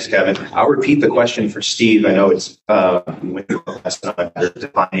 Thanks, Kevin. I'll repeat the question for Steve. I know it's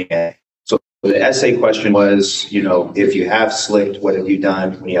defining it. So the essay question was, if you have slipped, what have you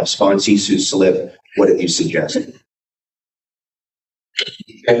done? When you have sponsees who slip, what have you suggested?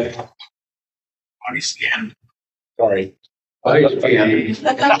 Okay. Body scan. Sorry. Body scan.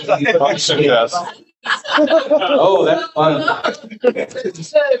 Suggest. Oh, that's fun.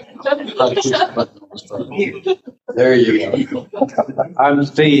 There you go. I'm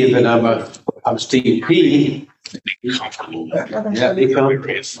Steve, and I'm Steve P. Yeah,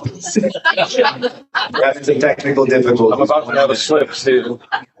 That's a technical difficulty. I'm about to have a slip, Stephen.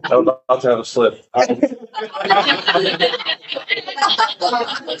 I'm about to have a slip.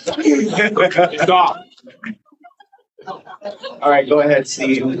 Stop. All right, go ahead,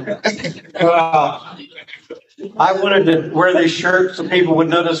 Steve. I wanted to wear this shirt so people would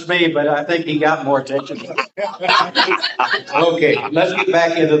notice me, but I think he got more attention. Okay, let's get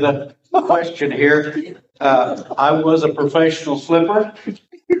back into the question here. I was a professional slipper,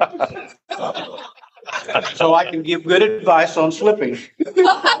 so I can give good advice on slipping.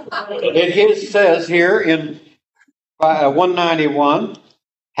 It says here in 191,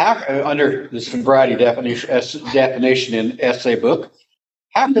 under the sobriety definition in essay book,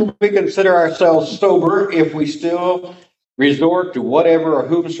 how can we consider ourselves sober if we still resort to whatever or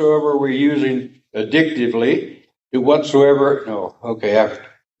whomsoever we're using addictively to whatsoever? No, okay, I've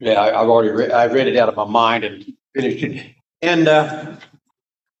already I read it out of my mind and finished it. And I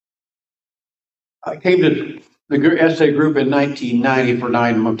came to the essay group in 1990 for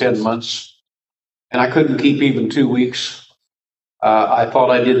 10 months, and I couldn't keep even 2 weeks. I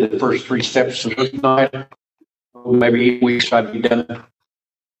thought I did the first 3 steps the first night. Maybe 8 weeks I'd be done.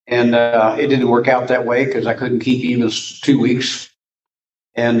 And it didn't work out that way because I couldn't keep even 2 weeks.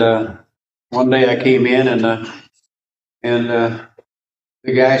 And one day I came in and the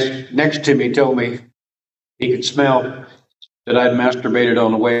guy next to me told me he could smell that I'd masturbated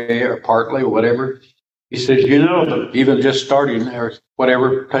on the way or partly or whatever. He says, even just starting or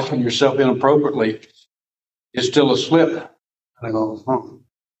whatever, touching yourself inappropriately is still a slip. And I go,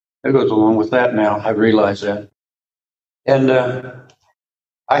 that goes along with that now. I realize that. And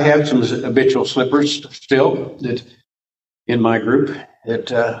I have some habitual slippers still that in my group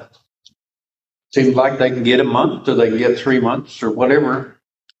that seems like they can get a month or they can get 3 months or whatever.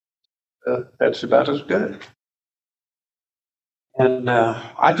 That's about as good. And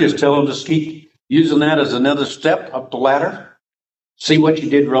I just tell them to keep using that as another step up the ladder. See what you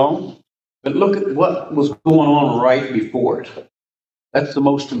did wrong, but look at what was going on right before it. That's the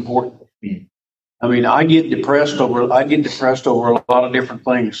most important. I mean, I get depressed over a lot of different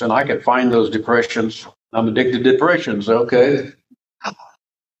things, and I can find those depressions. I'm addicted to depressions. Okay.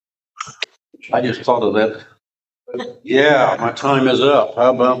 I just thought of that. Yeah, my time is up.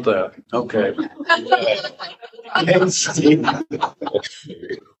 How about that? Okay.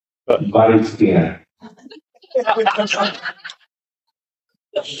 Body scan. I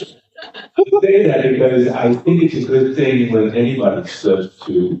say that because I think it's a good thing when anybody starts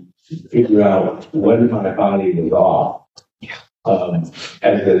to figure out when my body was off. As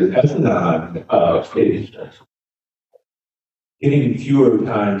an it's getting fewer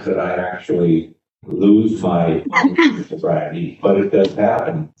times that I actually lose my sobriety, but it does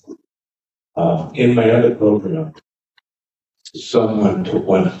happen. In my other program, someone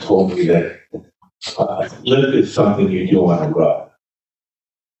once told me that lift is something you do on a rug.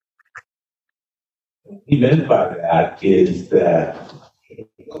 What he meant by that is that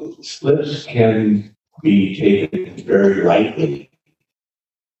slips can be taken very lightly,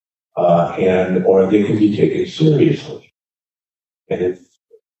 or they can be taken seriously. And if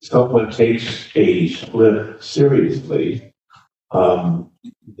someone takes a slip seriously,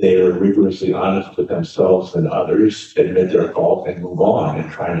 they're rigorously honest with themselves and others, admit their fault, and move on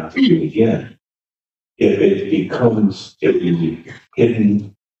and try not to do it again. If it becomes a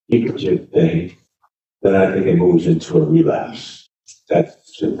hidden, secretive thing, then I think it moves into a relapse.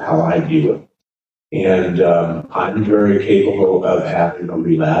 That's just how I view it. And I'm very capable of having a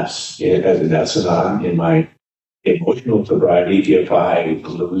relapse as an S&on in my emotional sobriety if I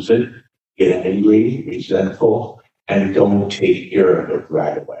lose it, get angry, resentful, and don't take care of it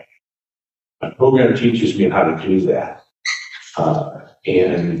right away. My program teaches me how to do that.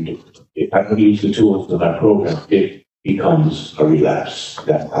 And if I don't use the tools of my program, it becomes a relapse.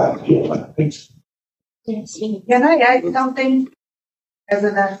 That's how I feel about things. Can I add something as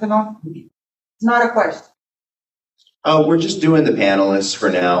an national? It's not a question. We're just doing the panelists for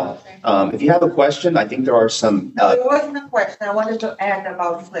now. If you have a question, I think there are some. No, it wasn't a question. I wanted to add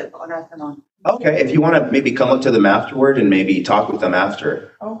about flip on national. Okay, if you want to maybe come up to them afterward and maybe talk with them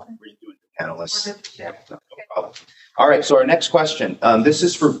after. Okay. We're doing the panelists. No problem. All right, so our next question. This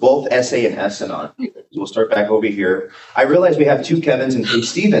is for both SA and S&on. We'll start back over here. I realize we have two Kevins and two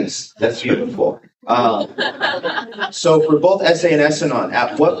Stevens. That's beautiful. So for both SA and S&on,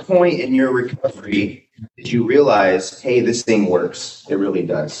 at what point in your recovery did you realize, hey, this thing works? It really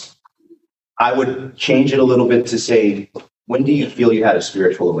does. I would change it a little bit to say, when do you feel you had a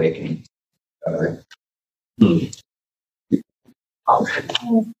spiritual awakening?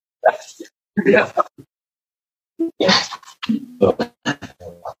 Yeah.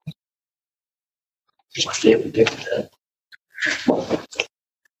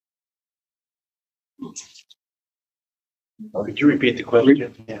 Could you repeat the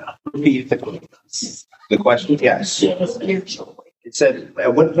question? Yeah. Repeat the question. The question? Yes. It said,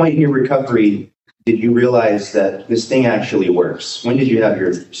 at what point in your recovery did you realize that this thing actually works? When did you have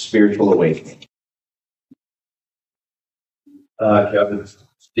your spiritual awakening? Kevin,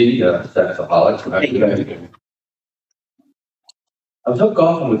 Steve, sexaholic. I was up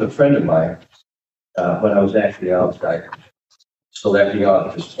golfing with a friend of mine when I was actually outside, still acting out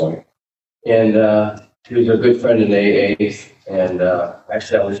at this point. And he was a good friend in AA, and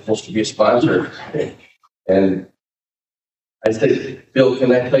actually I was supposed to be a sponsor. And I said, Bill,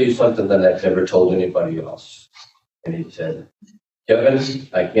 can I tell you something that I've never told anybody else? And he said, Kevin,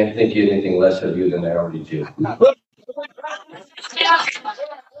 I can't think of anything less of you than I already do.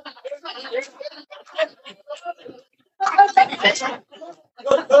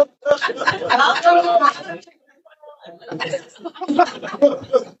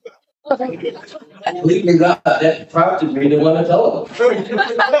 Believe it or not, that prompted me to want to tell him.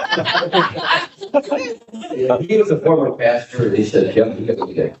 He was a former pastor, and he said, Jim, you got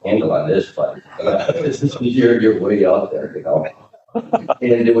to get a handle on this, but you're way out there, you know.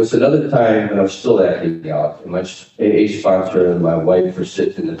 And there was another time when I was still acting out, and my AA sponsor and my wife were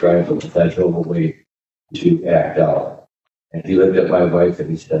sitting in the driveway as I drove away to act out. And he looked at my wife and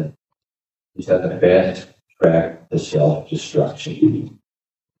he said, he's on the fast track to self-destruction.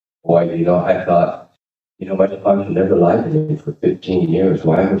 Boy, you know, I thought, you know, my sponsor never lied to me for 15 years.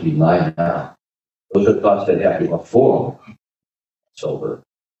 Why would he lie now? Those are thoughts that happened before sober.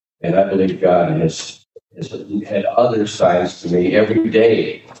 And I believe God has had other signs to me every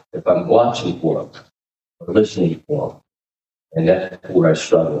day if I'm watching for him or listening for him. And that's where I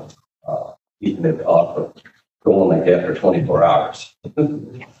struggle, even if going like that for 24 hours.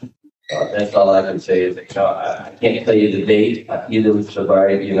 That's all I can say is, you know, I can't tell you the date either with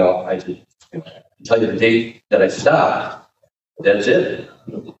sobriety, you know, I just tell you the date that I stopped. That's it.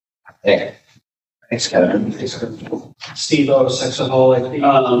 Thanks. Thanks, Kevin. Steve,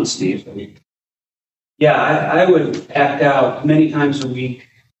 sexaholic. Steve. Yeah, I would act out many times a week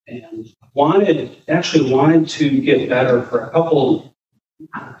and wanted to get better for a couple,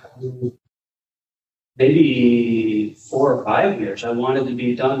 maybe 4 or 5 years. I wanted to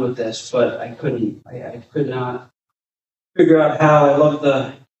be done with this, but I couldn't. I could not figure out how.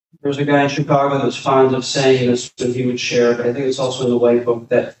 There was a guy in Chicago that was fond of saying this, and he would share it. But I think it's also in the White Book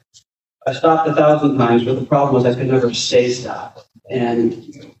that I stopped 1,000 times, but the problem was I could never stay stopped.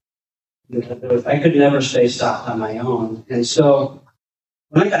 And I could never stay stopped on my own. And so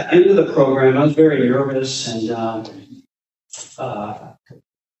when I got into the program, I was very nervous and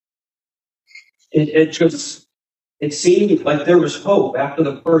it seemed like there was hope. After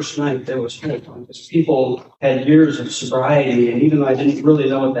the first night, there was hope. Because people had years of sobriety, and even though I didn't really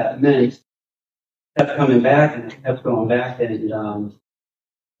know what that meant, kept coming back and kept going back. And it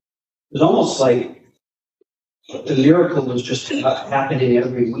was almost like the miracle was just happening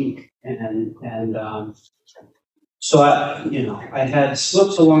every week. So I had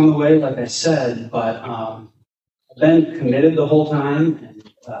slips along the way, like I said, but I've been committed the whole time.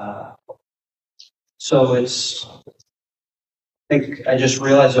 And so I think I just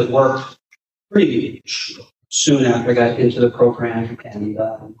realized it worked pretty soon after I got into the program. And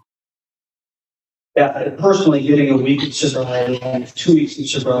personally, getting a week of sobriety, 2 weeks of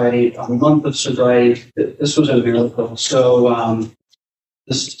sobriety, a month of sobriety, this was a miracle. So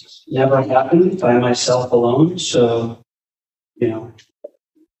this never happened by myself alone. So,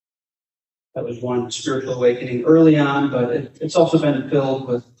 that was one spiritual awakening early on, but it's also been filled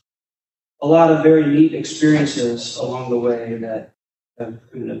with a lot of very neat experiences along the way that have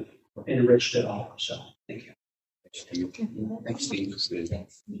enriched it all. So, thank you. Thanks, Steve.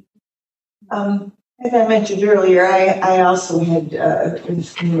 As I mentioned earlier, I also had been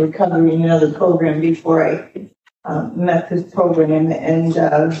in recovery in another program before I met this program, and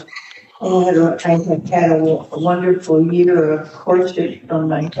I had had a wonderful year of courtship from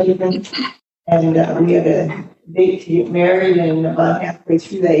my husband, and we had a date to get married, and about halfway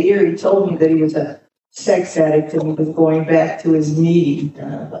through that year, he told me that he was a sex addict and he was going back to his meeting.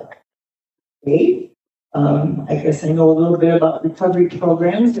 And I was like, hey, I guess I know a little bit about recovery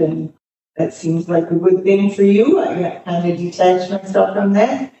programs, and that seems like a good thing for you. I got kind of detached myself from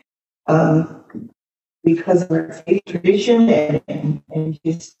that because of our faith tradition and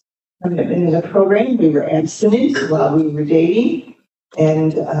his commitment in the program. We were abstinent while we were dating,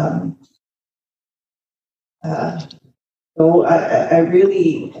 and so I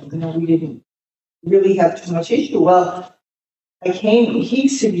really, we didn't really have too much issue. Well, he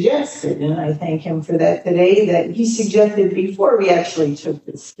suggested, and I thank him for that today, that he suggested before we actually took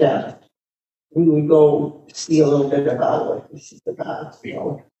the step, we would go see a little bit about what this is about.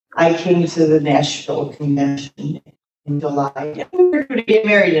 I came to the Nashville convention in July, and we were going to get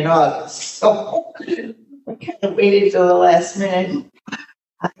married in August, so I kind of waited till the last minute.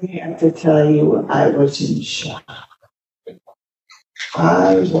 I have to tell you, I was in shock.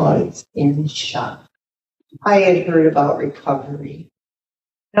 I was in shock. I had heard about recovery.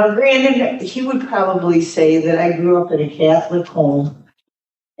 Now, granted, he would probably say that I grew up in a Catholic home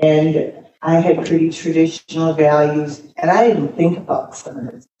and I had pretty traditional values, and I didn't think about some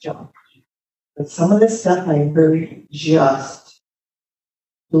of this junk. But some of the stuff I heard just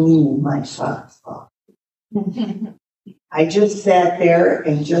blew my socks off. I just sat there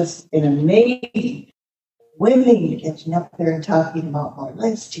and just in amazement. Women getting up there and talking about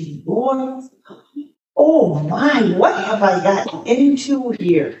molesting boys. Oh my, what have I gotten into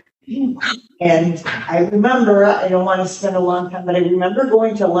here? And I remember, I don't want to spend a long time, but I remember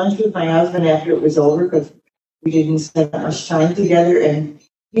going to lunch with my husband after it was over because we didn't spend that much time together. And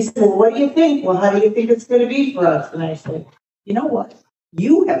he said, well, what do you think? Well, how do you think it's going to be for us? And I said, you know what?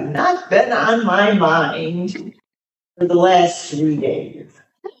 You have not been on my mind for the last 3 days.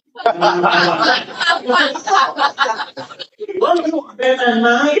 What has been on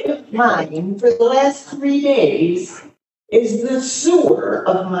my mind for the last 3 days is the sewer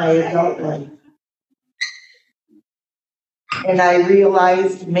of my adult life. And I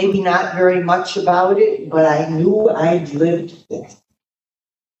realized maybe not very much about it, but I knew I'd lived this.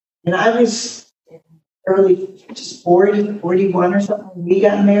 And I was early, just 40, 41 or something when we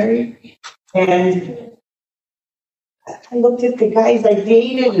got married. And I looked at the guys I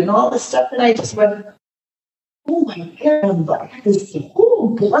dated and all this stuff, and I just went, oh my God, like this whole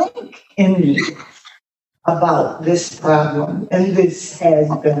blank in me about this problem. And this has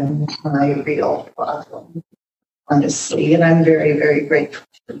been my real problem, honestly. And I'm very, very grateful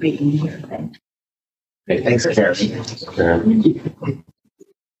for being here. Thank you. Hey, thanks, Karen.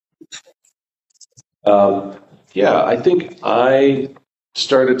 I think I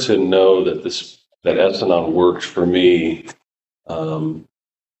started to know that that Ethnon worked for me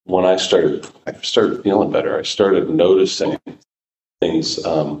when I started feeling better. I started noticing things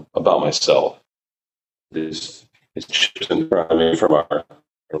about myself. It's just in front of me from our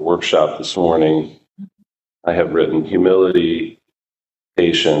workshop this morning. I have written humility,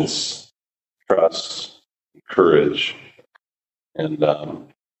 patience, trust, courage, and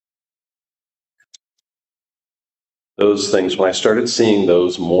those things, when I started seeing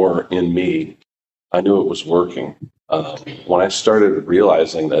those more in me, I knew it was working. When I started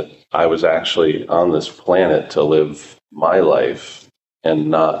realizing that I was actually on this planet to live my life and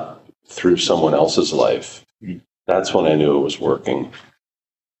not through someone else's life, that's when I knew it was working.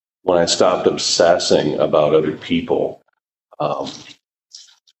 When I stopped obsessing about other people, I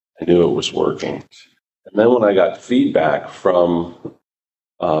knew it was working. And then when I got feedback from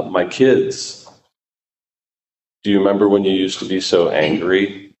my kids, do you remember when you used to be so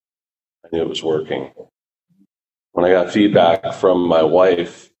angry? I knew it was working. When I got feedback from my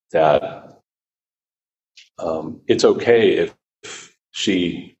wife that it's okay if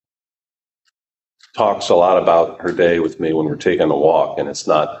she talks a lot about her day with me when we're taking a walk, and it's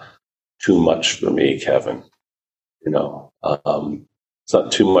not too much for me, Kevin. You know, it's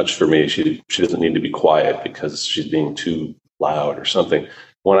not too much for me. She doesn't need to be quiet because she's being too loud or something.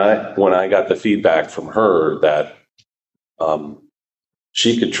 When I got the feedback from her that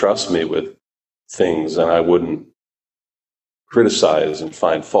she could trust me with things and I wouldn't criticize and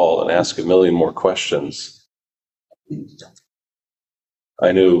find fault and ask a million more questions,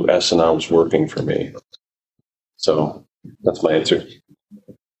 I knew S&R was working for me. So that's my answer.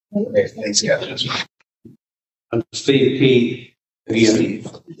 Thanks, Kevin. I'm Steve P. again.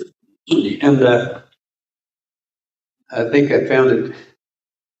 And I think I found it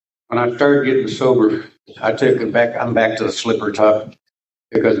when I started getting sober. I took it back. I'm back to the slipper top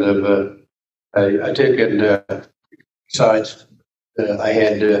because of I took it. Besides, I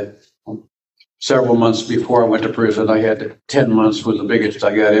had several months before I went to prison. I had 10 months was the biggest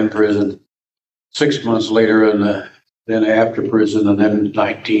I got in prison. 6 months later, and then after prison, and then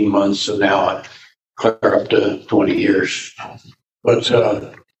 19 months, and now I clear up to 20 years. But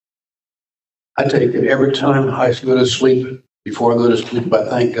I take it every time I go to sleep. Before I go to sleep, I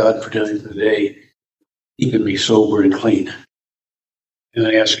thank God for the day, keeping me sober and clean. And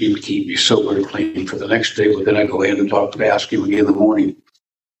I ask Him to keep me sober and clean for the next day. But then I go in and ask Him again in the morning.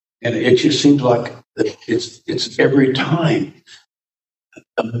 And it just seems like it's every time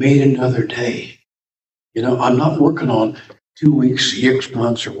I made another day. You know, I'm not working on 2 weeks, 6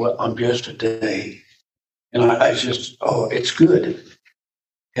 months, or what. I'm just a day. And I just, it's good.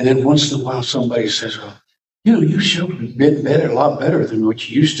 And then once in a while, somebody says, well, you know, you should have been better, a lot better than what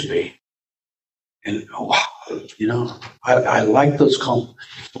you used to be. And, wow, you know, I like those compliments.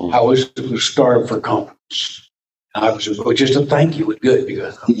 I was starved for compliments. I was just a thank you was good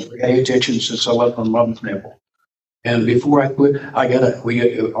because I pay attention since I left my mom's nipple. And before I quit,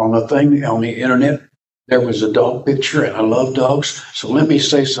 on the thing on the internet, there was a dog picture, and I love dogs. So let me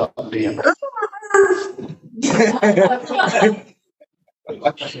say something to him.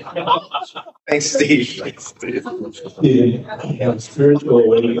 Thanks, Steve. Spiritual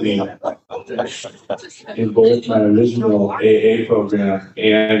awakening in both my original AA program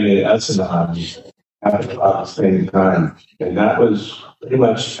and in S&R happened about the same time. And that was pretty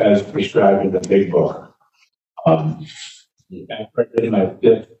much as prescribed in the big book. I did my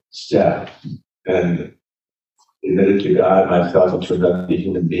fifth step and admitted to God myself and to another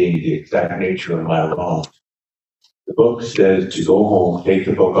human being the exact nature of my wrong. The book says to go home, take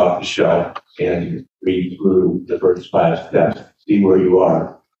the book off the shelf, and read through the first 5 steps, see where you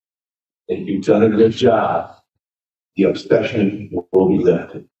are. And if you've done a good job, the obsession will be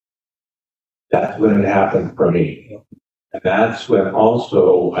lifted. That's when it happened for me. And that's when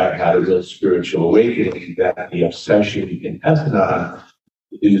also I had a real spiritual awakening that the obsession in S&R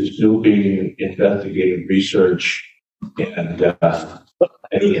is snooping, investigative research, and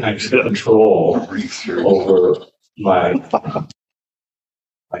any kind of control over my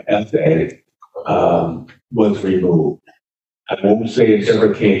essay was removed. I won't say it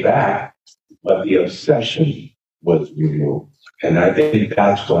ever came back, but the obsession was removed. And I think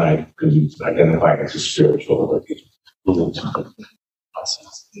that's when I can identify as a spiritual awakening.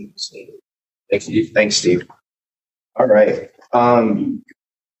 Thanks, Steve. All right. I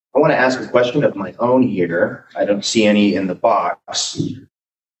want to ask a question of my own here. I don't see any in the box.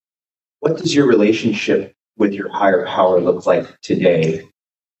 What does your relationship with your higher power look like today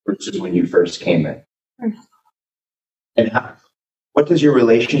versus when you first came in? And what does your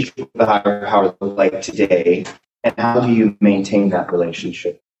relationship with the higher power look like today? And how do you maintain that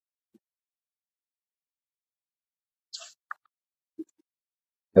relationship?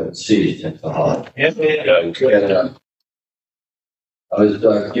 Let's see. I was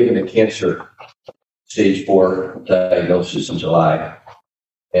given a cancer stage 4 diagnosis in July,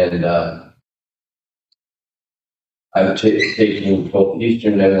 and I'm taking both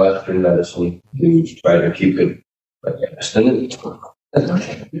Eastern and Western medicine to try to keep it abstinent.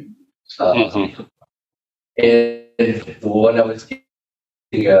 And when I was getting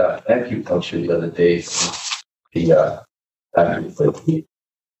acupuncture the other day, the doctor said,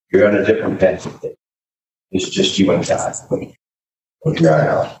 "You're on a different path today. It's just you and God.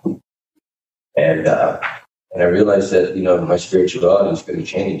 And I realized that, my spirituality is going to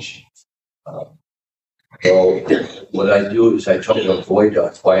change. So what I do is I try to avoid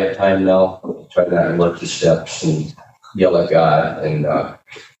a quiet time now. Try not to work the steps and yell at God. And got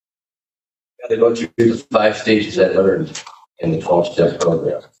to go through the 5 stages I learned in the 12-step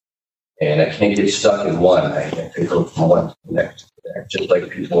program. And I can't get stuck in one. I have to go from one to the next. Just like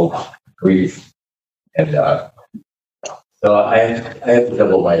people grieve. And so I have to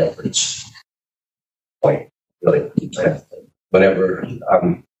double my efforts. Really. Whenever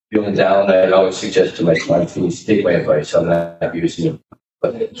I'm feeling down, I always suggest to my clients, please take my advice. I'm not using it.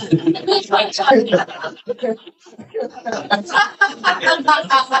 But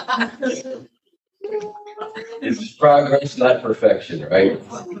it's progress, not perfection, right?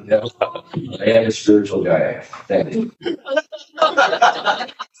 I am a spiritual guy. Thank you.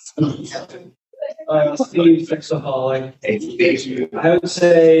 Steve, Fixaholic. I would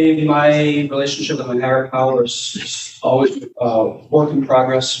say my relationship with my higher power is always work in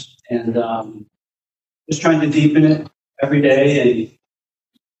progress, and just trying to deepen it every day.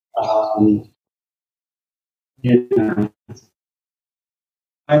 And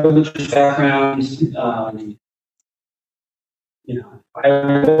my religious background, I'm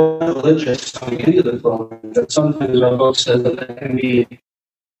not religious coming into the program, but sometimes our book says that can be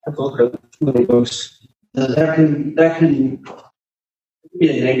a book or little books. That can be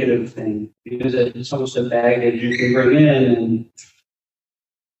a negative thing because it's almost a baggage you can bring in. And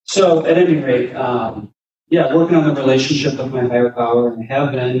so, at any rate, working on the relationship with my higher power, and I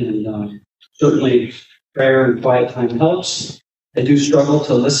have been, and certainly prayer and quiet time helps. I do struggle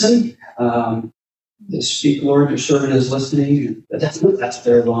to listen. Speak, Lord, your servant is listening. That's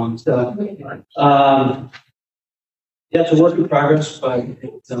very long. So, it's a work in progress, but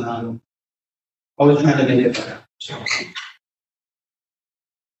it's always trying to make it better. So.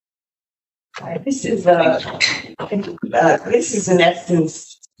 This is an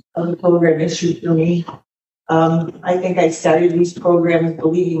essence of the program issue for me. I think I started these programs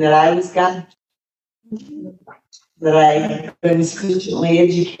believing that I was God, that I've been sufficiently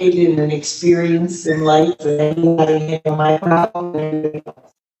educated and experienced in life that I knew how to handle my problem.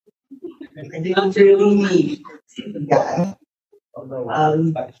 I didn't really need God.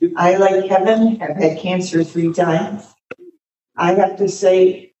 I, like Kevin, have had cancer 3 times. I have to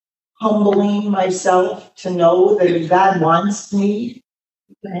say, humbling myself to know that if God wants me,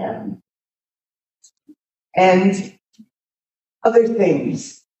 I am. And other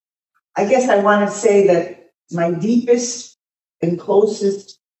things. I guess I want to say that my deepest and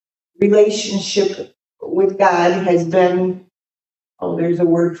closest relationship with God has been, there's a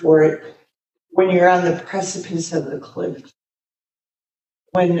word for it, when you're on the precipice of the cliff.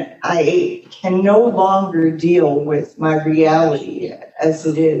 When I can no longer deal with my reality as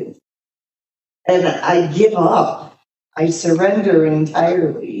it is. And I give up. I surrender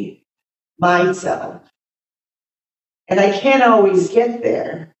entirely myself. And I can't always get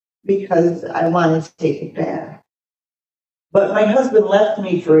there because I want to take it back. But my husband left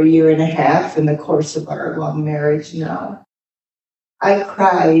me for 1.5 years in the course of our long marriage now. I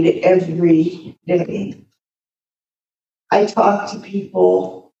cried every day. I talked to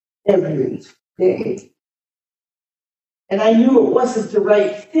people every day. And I knew it wasn't the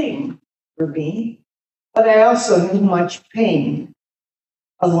right thing for me, but I also knew much pain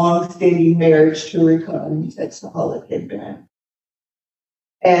a long-standing marriage to a recovering sexaholic had been.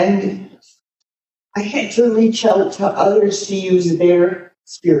 And I had to reach out to others to use their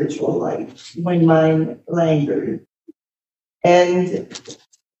spiritual life when mine langured. And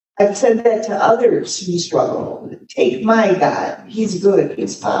I've said that to others who struggle. Take my God. He's good.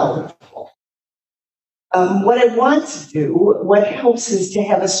 He's powerful. What I want to do, what helps is to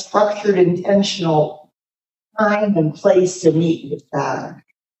have a structured, intentional time and place to meet with God.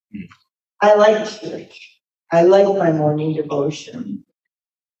 I like church. I like my morning devotion.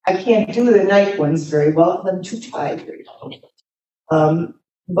 I can't do the night ones very well. I'm too tired.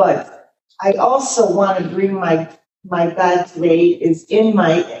 But I also want to bring my God today is in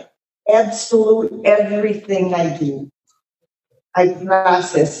my absolute everything I do. I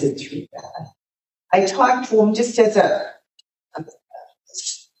process it through God. I talk to him just as a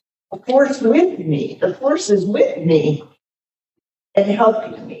force with me. The force is with me and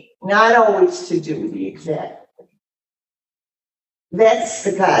helping me, not always to do the exact thing. That's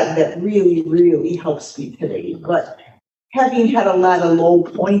the God that really, really helps me today. But having had a lot of low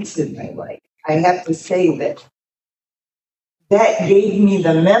points in my life, I have to say that gave me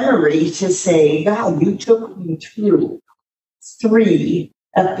the memory to say, God, you took me through 3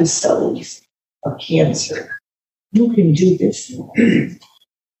 episodes of cancer. You can do this.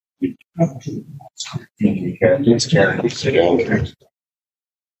 Kevin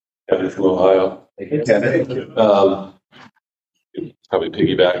from Ohio. Probably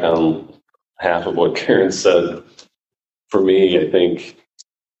piggyback on half of what Karen said. For me, I think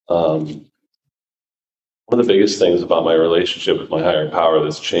one of the biggest things about my relationship with my higher power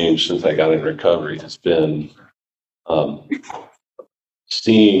that's changed since I got in recovery has been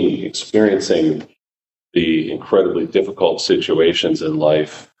experiencing the incredibly difficult situations in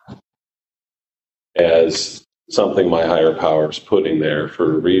life as something my higher power is putting there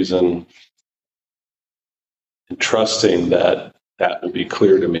for a reason, and trusting that that will be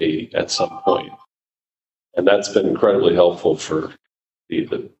clear to me at some point. And that's been incredibly helpful for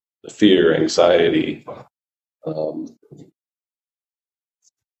the fear, anxiety.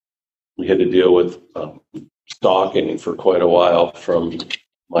 We had to deal with stalking for quite a while from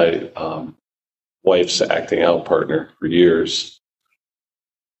my wife's acting out partner for years.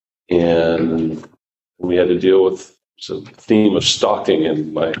 And we had to deal with the theme of stalking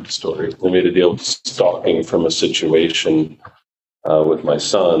in my story. We had to deal with stalking from a situation with my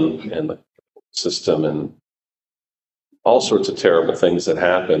son and the system and all sorts of terrible things that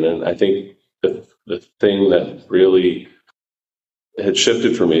happen. And I think the thing that really had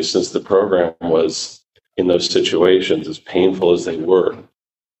shifted for me since the program was in those situations, as painful as they were,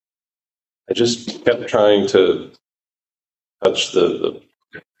 I just kept trying to touch the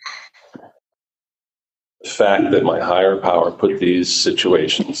fact that my higher power put these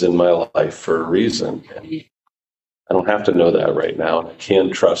situations in my life for a reason. And I don't have to know that right now. And I can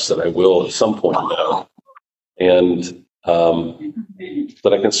trust that I will at some point know. And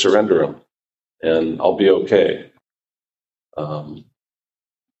that I can surrender them and I'll be okay.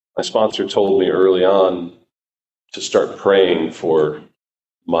 My sponsor told me early on to start praying for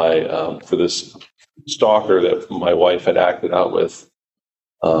my for this stalker that my wife had acted out with.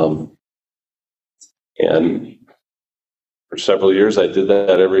 And for several years, I did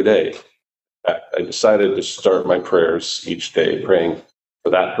that every day. I decided to start my prayers each day, praying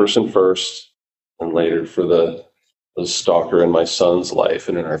for that person first, and later for the stalker in my son's life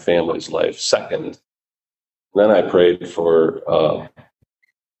and in our family's life second. And then I prayed for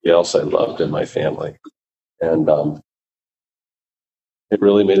the else I loved in my family. And it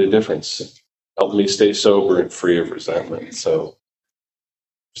really made a difference. It helped me stay sober and free of resentment. So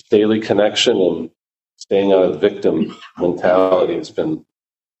daily connection and staying out of victim mentality has been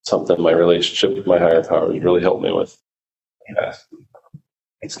something my relationship with my higher power has really helped me with. Yes.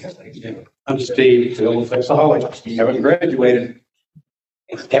 I'm Steve, still a sexaholic. Haven't graduated.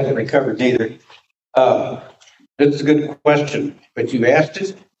 Haven't recovered neither. This is a good question, but you asked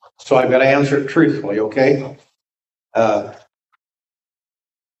it, so I've got to answer it truthfully, okay? I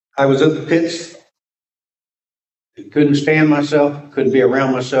was in the pits. Couldn't stand myself, couldn't be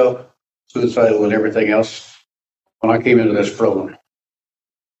around myself, suicidal and everything else when I came into this program.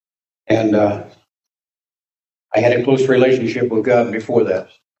 And I had a close relationship with God before that.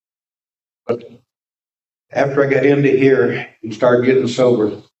 But after I got into here and started getting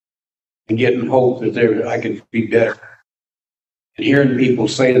sober and getting hope that I could be better, and hearing people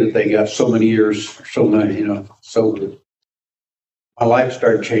say that they got so many years, sober, my life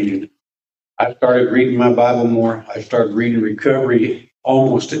started changing. I started reading my Bible more. I started reading recovery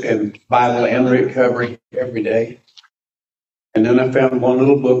almost in Bible and recovery every day. And then I found one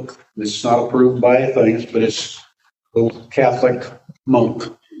little book that's not approved by things, but it's a little Catholic monk,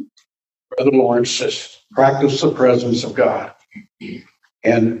 Brother Lawrence, says, "Practice the presence of God."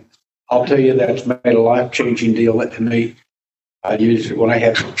 And I'll tell you, that's made a life-changing deal to me. I used it when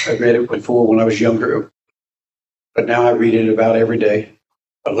I read it before when I was younger, but now I read it about every day,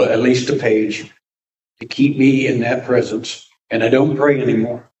 at least a page, to keep me in that presence. And I don't pray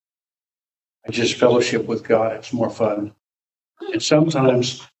anymore. I just fellowship with God. It's more fun. And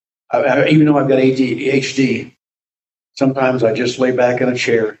sometimes, even though I've got ADHD, sometimes I just lay back in a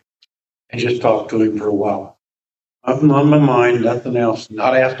chair and just talk to him for a while. Nothing on my mind, nothing else,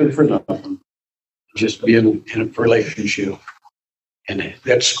 not asking for nothing, just being in a relationship. And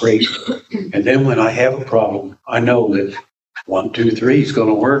that's great. And then when I have a problem, I know that 1, 2, 3 is going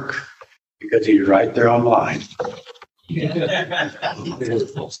to work because he's right there on the line.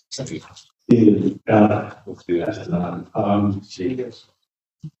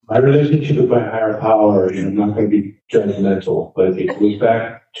 My relationship with my higher power, and I'm not going to be judgmental, but it goes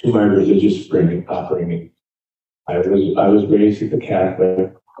back to my religious upbringing. I was raised as a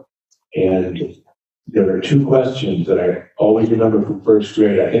Catholic, and there were 2 questions that I always remember from first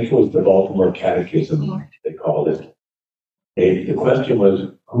grade. I think it was the Baltimore Catechism, they called it. And the question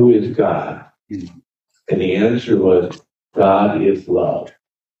was, who is God? And the answer was, God is love.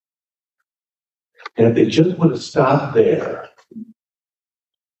 And if they just would have stopped there,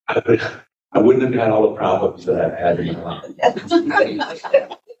 I wouldn't have had all the problems that I've had in my life.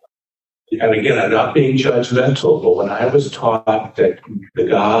 And again, I'm not being judgmental, but when I was taught that the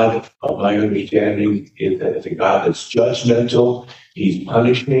God of my understanding is that it's a God that's judgmental, he's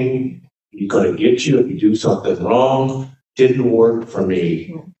punishing, he's going to get you if you do something wrong, didn't work for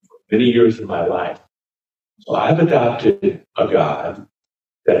me many years of my life. So I've adopted a God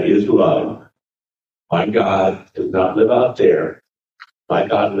that is love. My God does not live out there. My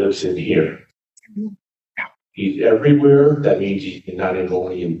God lives in here. He's everywhere. That means he's not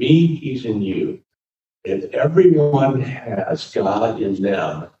only in me, he's in you. If everyone has God in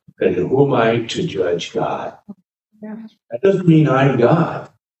them, then who am I to judge God? That doesn't mean I'm God.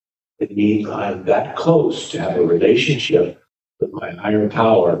 It means I'm that close to have a relationship with my higher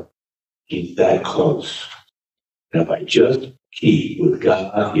power. He's that close. And if I just keep with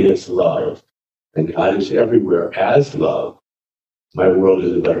God is love, and God is everywhere as love, my world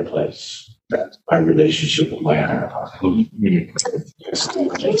is a better place. That's my relationship with my higher power.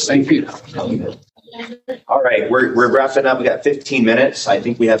 Thank you. All right, we're wrapping up. We got 15 minutes. I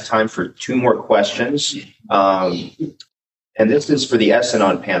think we have time for 2 more questions. And this is for the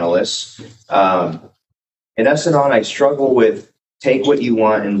S-Anon panelists. In S-Anon, I struggle with take what you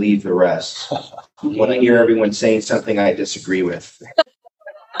want and leave the rest. When I hear everyone saying something I disagree with.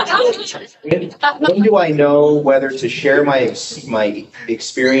 When do I know whether to share my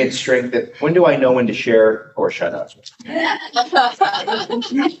experience, strength? When do I know when to share or shut up?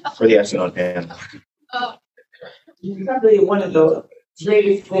 For the S-Anon panel. Probably one of the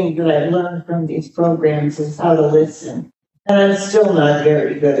greatest things that I've learned from these programs is how to listen. And I'm still not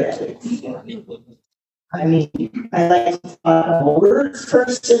very good at it. I mean, I like to talk. I'm a words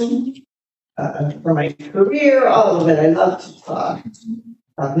person. For my career, all of it, I love to talk.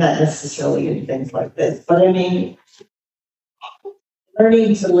 Not necessarily in things like this, but I mean,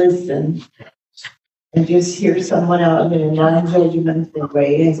 learning to listen and just hear someone out in a non-judgmental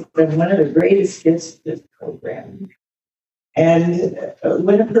way has been one of the greatest gifts of this program. And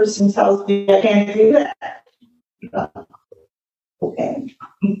when a person tells me I can't do that, okay.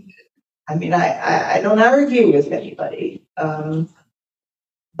 I mean, I don't argue with anybody,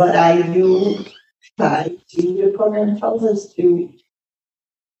 but I do try to, the program tells us to.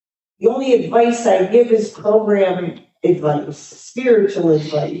 The only advice I give is program advice, spiritual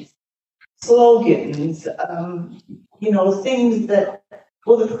advice, slogans, things that,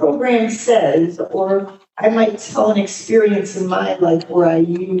 the program says, or I might tell an experience in my life where I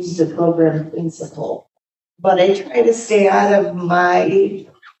used a program principle. But I try to stay out of my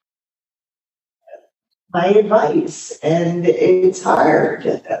advice, and it's hard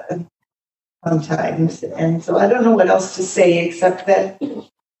sometimes. And so I don't know what else to say except that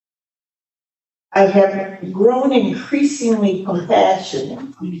I have grown increasingly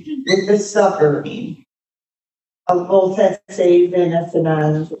compassionate with the suffering of both SAs and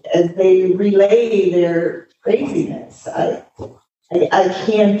S&Ns as they relay their craziness. I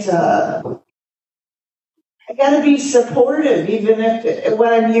can't, I gotta be supportive even if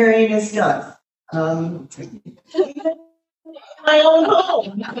what I'm hearing is nuts. My own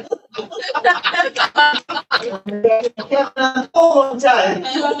home. All the time.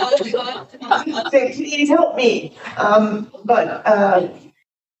 Please help me. But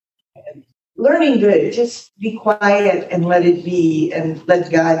learning to just be quiet and let it be and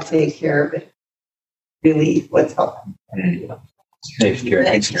let God take care of it. Really, what's helping. Thanks, Karen.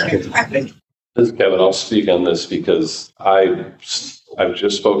 This is Kevin. I'll speak on this because I've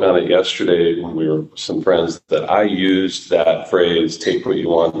just spoke on it yesterday when we were some friends that I used that phrase, take what you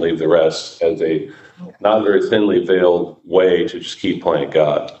want and leave the rest, as a not very thinly veiled way to just keep playing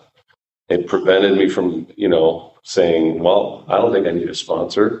God. It prevented me from, saying, well, I don't think I need a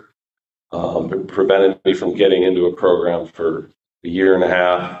sponsor. It prevented me from getting into a program for a year and a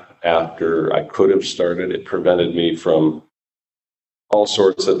half after I could have started. It prevented me from all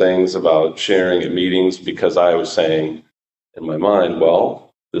sorts of things about sharing at meetings because I was saying in my mind,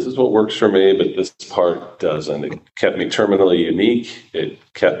 well, this is what works for me, but this part doesn't. It kept me terminally unique. It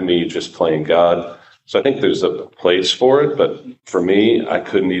kept me just playing God. So I think there's a place for it, but for me, I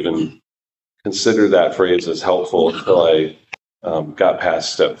couldn't even consider that phrase as helpful until I got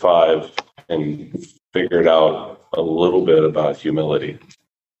past step 5 and figured out a little bit about humility.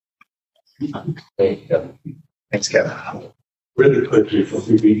 Thanks, Kevin. Really quickly, for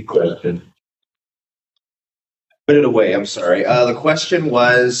the question. Put it away. I'm sorry. The question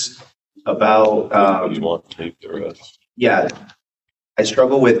was about. You want to leave the rest? Yeah, I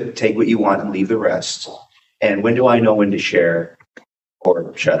struggle with take what you want and leave the rest. And when do I know when to share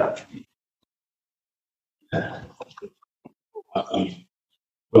or shut up? Well,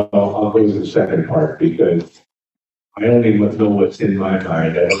 I'll go to the second part because I only know what's in my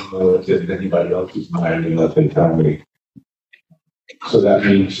mind. I don't know what's in anybody else's mind unless they tell me. So that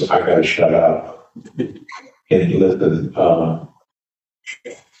means I gotta shut up and listen.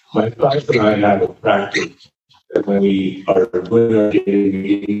 My wife and I have a practice that when we are doing our daily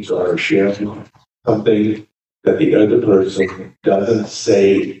meetings or sharing something, that the other person doesn't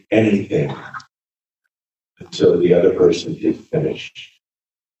say anything until the other person is finished.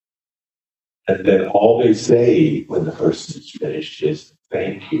 And then all they say when the person is finished is,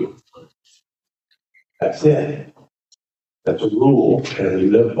 thank you. That's it. That's a rule, and we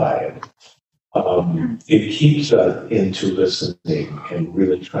live by it. It keeps us into listening and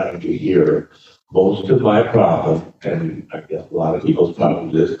really trying to hear. Most of my problem, and I guess a lot of people's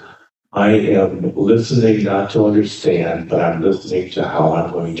problems, is I am listening not to understand, but I'm listening to how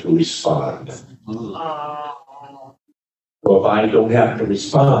I'm going to respond. So if I don't have to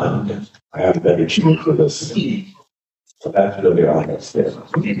respond, I have a better chance of listening. So that's really all I have to say.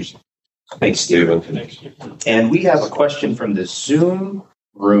 Thanks, Stephen. And we have a question from the Zoom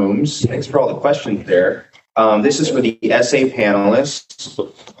rooms. Thanks for all the questions there. This is for the SA panelists.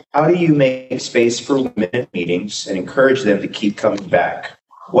 How do you make space for women at meetings and encourage them to keep coming back?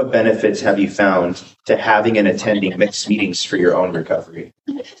 What benefits have you found to having and attending mixed meetings for your own recovery?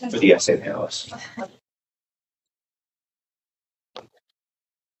 For the SA panelists.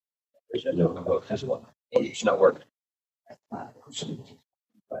 It's not working.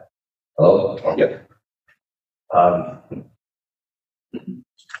 Hello? Yep.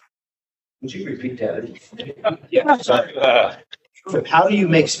 Would you repeat that? Yeah, sorry. How do you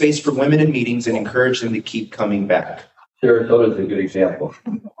make space for women in meetings and encourage them to keep coming back? Sarasota is a good example.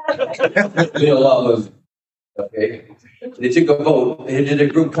 A lot of, okay, they took a vote, they did a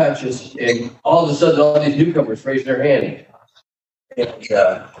group conscious, and all of a sudden all these newcomers raised their hand. And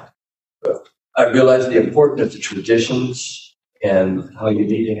I realized the importance of the traditions and how you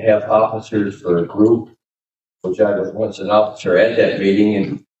need to have officers for a group, which I was once an officer at that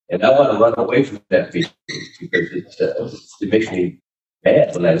meeting, and I want to run away from that meeting because it makes me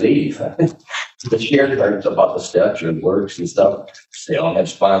mad when I leave. The shared parts about the statute and works and stuff, they all have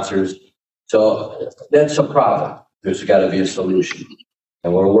sponsors. So that's a problem. There's got to be a solution.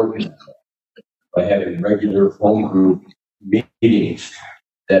 And we're working on it by having regular home group meetings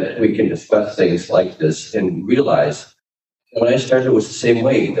that we can discuss things like this and realize when I started, it was the same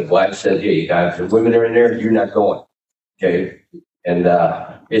way. The wife said, hey, guys, if women are in there, you're not going. Okay. And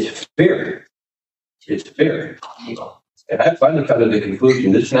it's fair. It's fair. And I finally come to the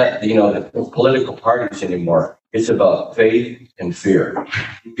conclusion, it's not, the political parties anymore. It's about faith and fear.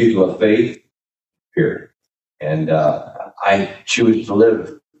 People of faith, fear. And I choose to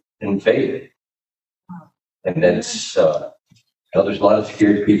live in faith. And that's, there's a lot of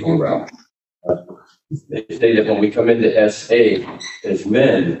scared people around. They say that when we come into SA as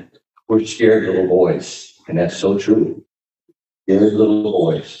men, we're scared little boys. And that's so true. Scared little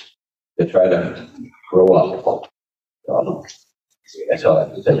boys that try to grow up. That's all I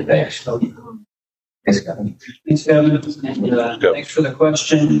have to say. Thanks. Thanks, Kevin. And, thanks for the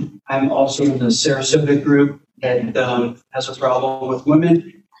question. I'm also in the Sarasota group that has a problem with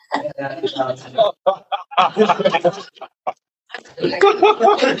women. And,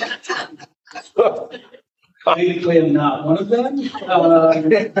 thankfully, I'm not one of them.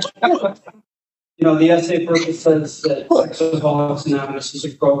 The SA purpose says that Alcoholics Anonymous is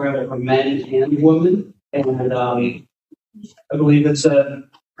a program for men and women. And I believe it's a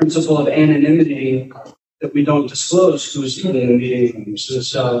principle of anonymity that we don't disclose who's in the meeting.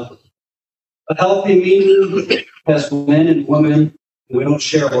 It's a healthy meeting has men and women, and we don't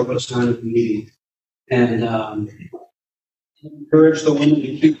share what goes on at the meeting. And encourage the women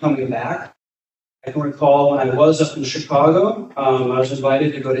to keep coming back. I can recall when I was up in Chicago, I was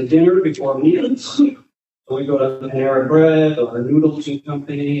invited to go to dinner before meetings. So we go to Panera Bread or Noodles and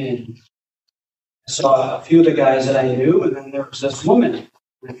Company, and I saw a few of the guys that I knew, and then there was this woman.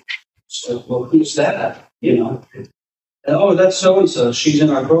 So, well, who's that? And, oh, that's so and so. She's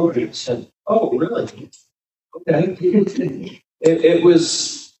in our program. I said, oh, really? Okay. It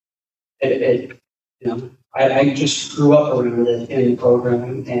was. I just grew up around it in the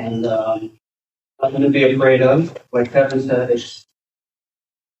program, and nothing to be afraid of. Like Kevin said,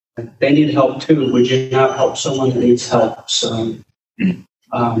 they need help too. Would you not help someone that needs help? So, with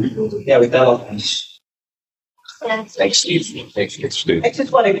that, I'll pass. Thanks, Steve. Thanks, Steve. I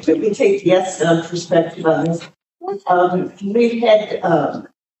just want to quickly take the perspective on this. We've had,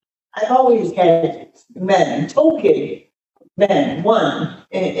 I've always had men, token men, one,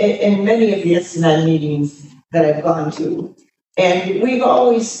 in many of the SNI meetings that I've gone to. And we've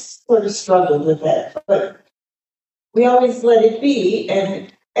always sort of struggled with that, but we always let it be.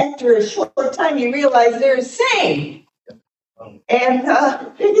 And after a short time, you realize they're the same. And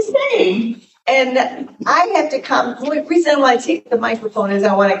they're the same. And I have to the reason why I take the microphone is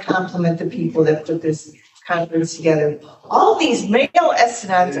I want to compliment the people that put this conference together. All these male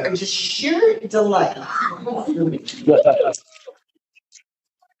SNIs are just sheer delight.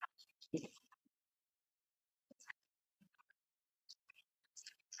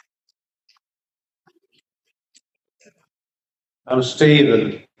 I'm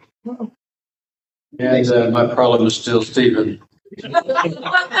Stephen. And my problem is still Stephen. And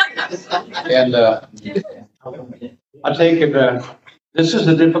I take it, this is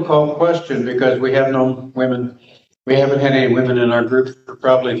a difficult question because we have no women. We haven't had any women in our group for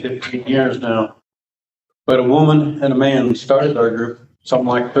probably 15 years now. But a woman and a man started our group something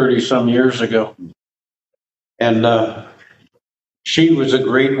like 30 some years ago. And she was a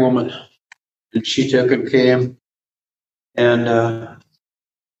great woman. And she took and came. And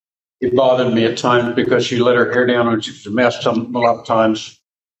it bothered me at times because she let her hair down and she was a mess a lot of times.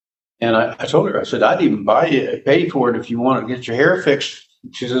 And I told her, I said, I'd even pay for it if you want to get your hair fixed.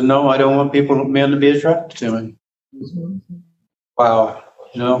 She said, no, I don't want men to be attracted to me. Wow.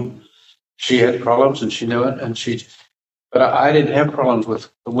 She had problems and she knew it. But I didn't have problems with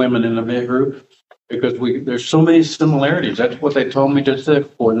the women in the big group because there's so many similarities. That's what they told me to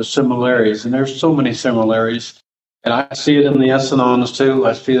look for, the similarities. And there's so many similarities. And I see it in the S&Ons too.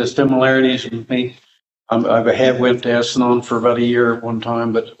 I see the similarities with me. I went to S&On for about a year at one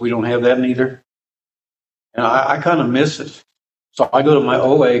time, but we don't have that neither. And I kind of miss it. So I go to my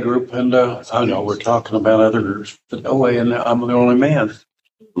OA group, and I know we're talking about other groups, but OA, and I'm the only man.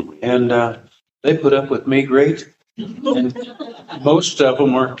 And they put up with me great. And most of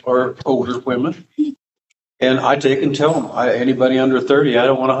them are older women. And I take and tell them, anybody under 30, I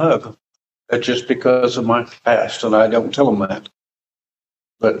don't want to hug. That's just because of my past, and I don't tell them that.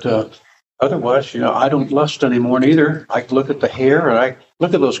 But otherwise, I don't lust anymore neither. I look at the hair, and I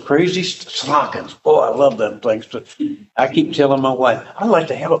look at those crazy stockings. Oh, I love them things. But I keep telling my wife, I'd like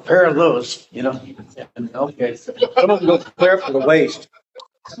to have a pair of those, And, okay, I'm going to go clear for the waist.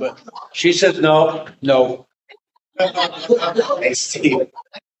 But she says, no. Hey, Steve.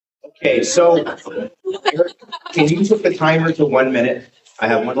 Okay, so can you put the timer to 1 minute? I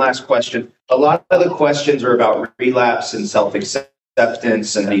have one last question. A lot of the questions are about relapse and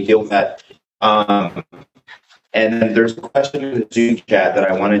self-acceptance and how you deal with that. And then there's a question in the Zoom chat that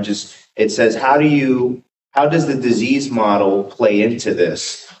I want to it says, how does the disease model play into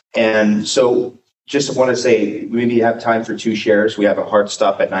this? And so just want to say, maybe you have time for 2 shares. We have a hard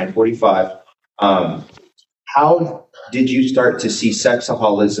stop at 9:45. How did you start to see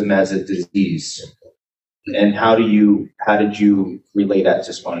sexaholism as a disease? And how did you relay that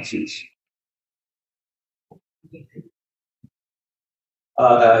to sponsees?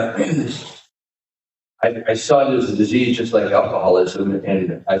 I saw it as a disease just like alcoholism,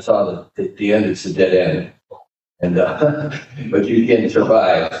 and I saw that at the end it's a dead end. And but you can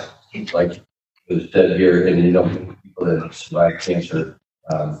survive, like was said here, and people that survive cancer.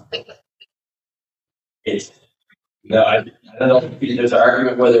 I don't know if there's an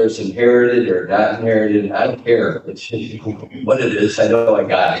argument whether it's inherited or not inherited. I don't care. It's just what it is. I know I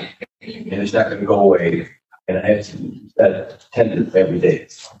got it, and it's not going to go away. And I have to tend to every day.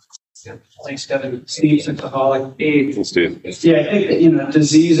 Thanks, Kevin. Steve, sexaholic. Steve. Yeah, I think that,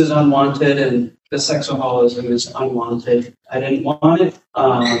 disease is unwanted and the sexaholism is unwanted. I didn't want it.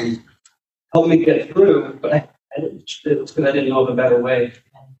 Helped me get through, but I didn't, it's because I didn't know of a better way.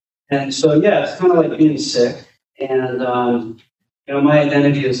 And so, it's kind of like being sick. And, my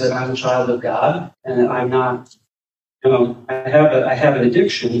identity is that I'm a child of God, and I'm not, I have an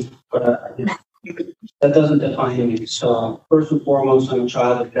addiction, but that doesn't define me. So first and foremost, I'm a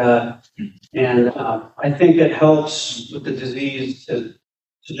child of God. And I think it helps with the disease to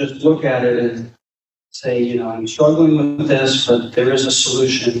just look at it and say, I'm struggling with this, but there is a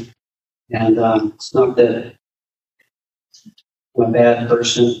solution. And it's not that I'm a bad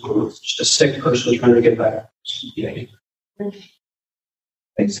person, it's just a sick person trying to get better.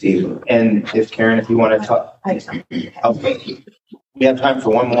 Thanks, Steve. And if you want to talk, okay. We have time for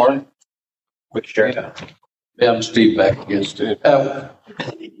one more. Quick share. Yeah, I'm Steve back again, Steve. I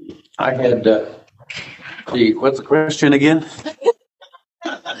had what's the question again?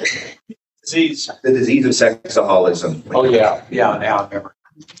 The disease of sexaholism. Oh yeah, now I remember.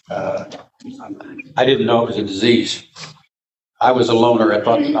 I didn't know it was a disease. I was a loner. I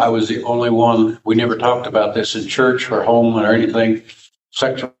thought I was the only one. We never talked about this in church or home or anything.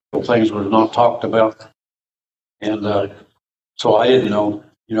 Sexual things was not talked about. And so I didn't know.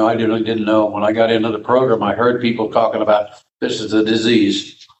 I really didn't know. When I got into the program, I heard people talking about this is a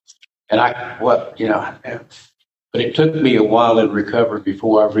disease. And but it took me a while in recovery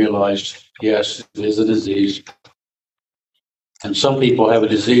before I realized, yes, it is a disease. And some people have a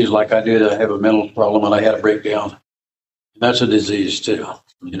disease like I did. I have a mental problem and I had a breakdown. That's a disease too,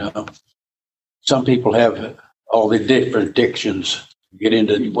 Some people have all the different addictions, get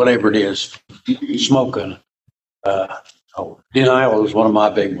into whatever it is, smoking. Denial is one of my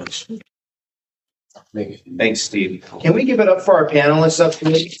big ones. Thanks, Steve. Can we give it up for our panelists up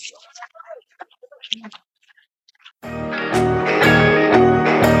here?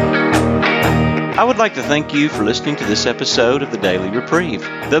 I would like to thank you for listening to this episode of the Daily Reprieve,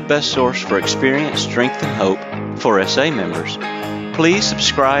 the best source for experience, strength, and hope for SA members. Please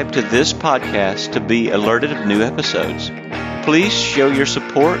subscribe to this podcast to be alerted of new episodes. Please show your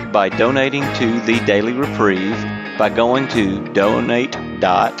support by donating to the Daily Reprieve by going to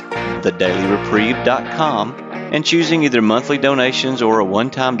donate.thedailyreprieve.com and choosing either monthly donations or a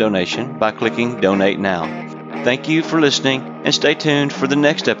one-time donation by clicking Donate Now. Thank you for listening, and stay tuned for the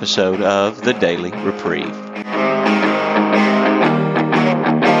next episode of The Daily Reprieve.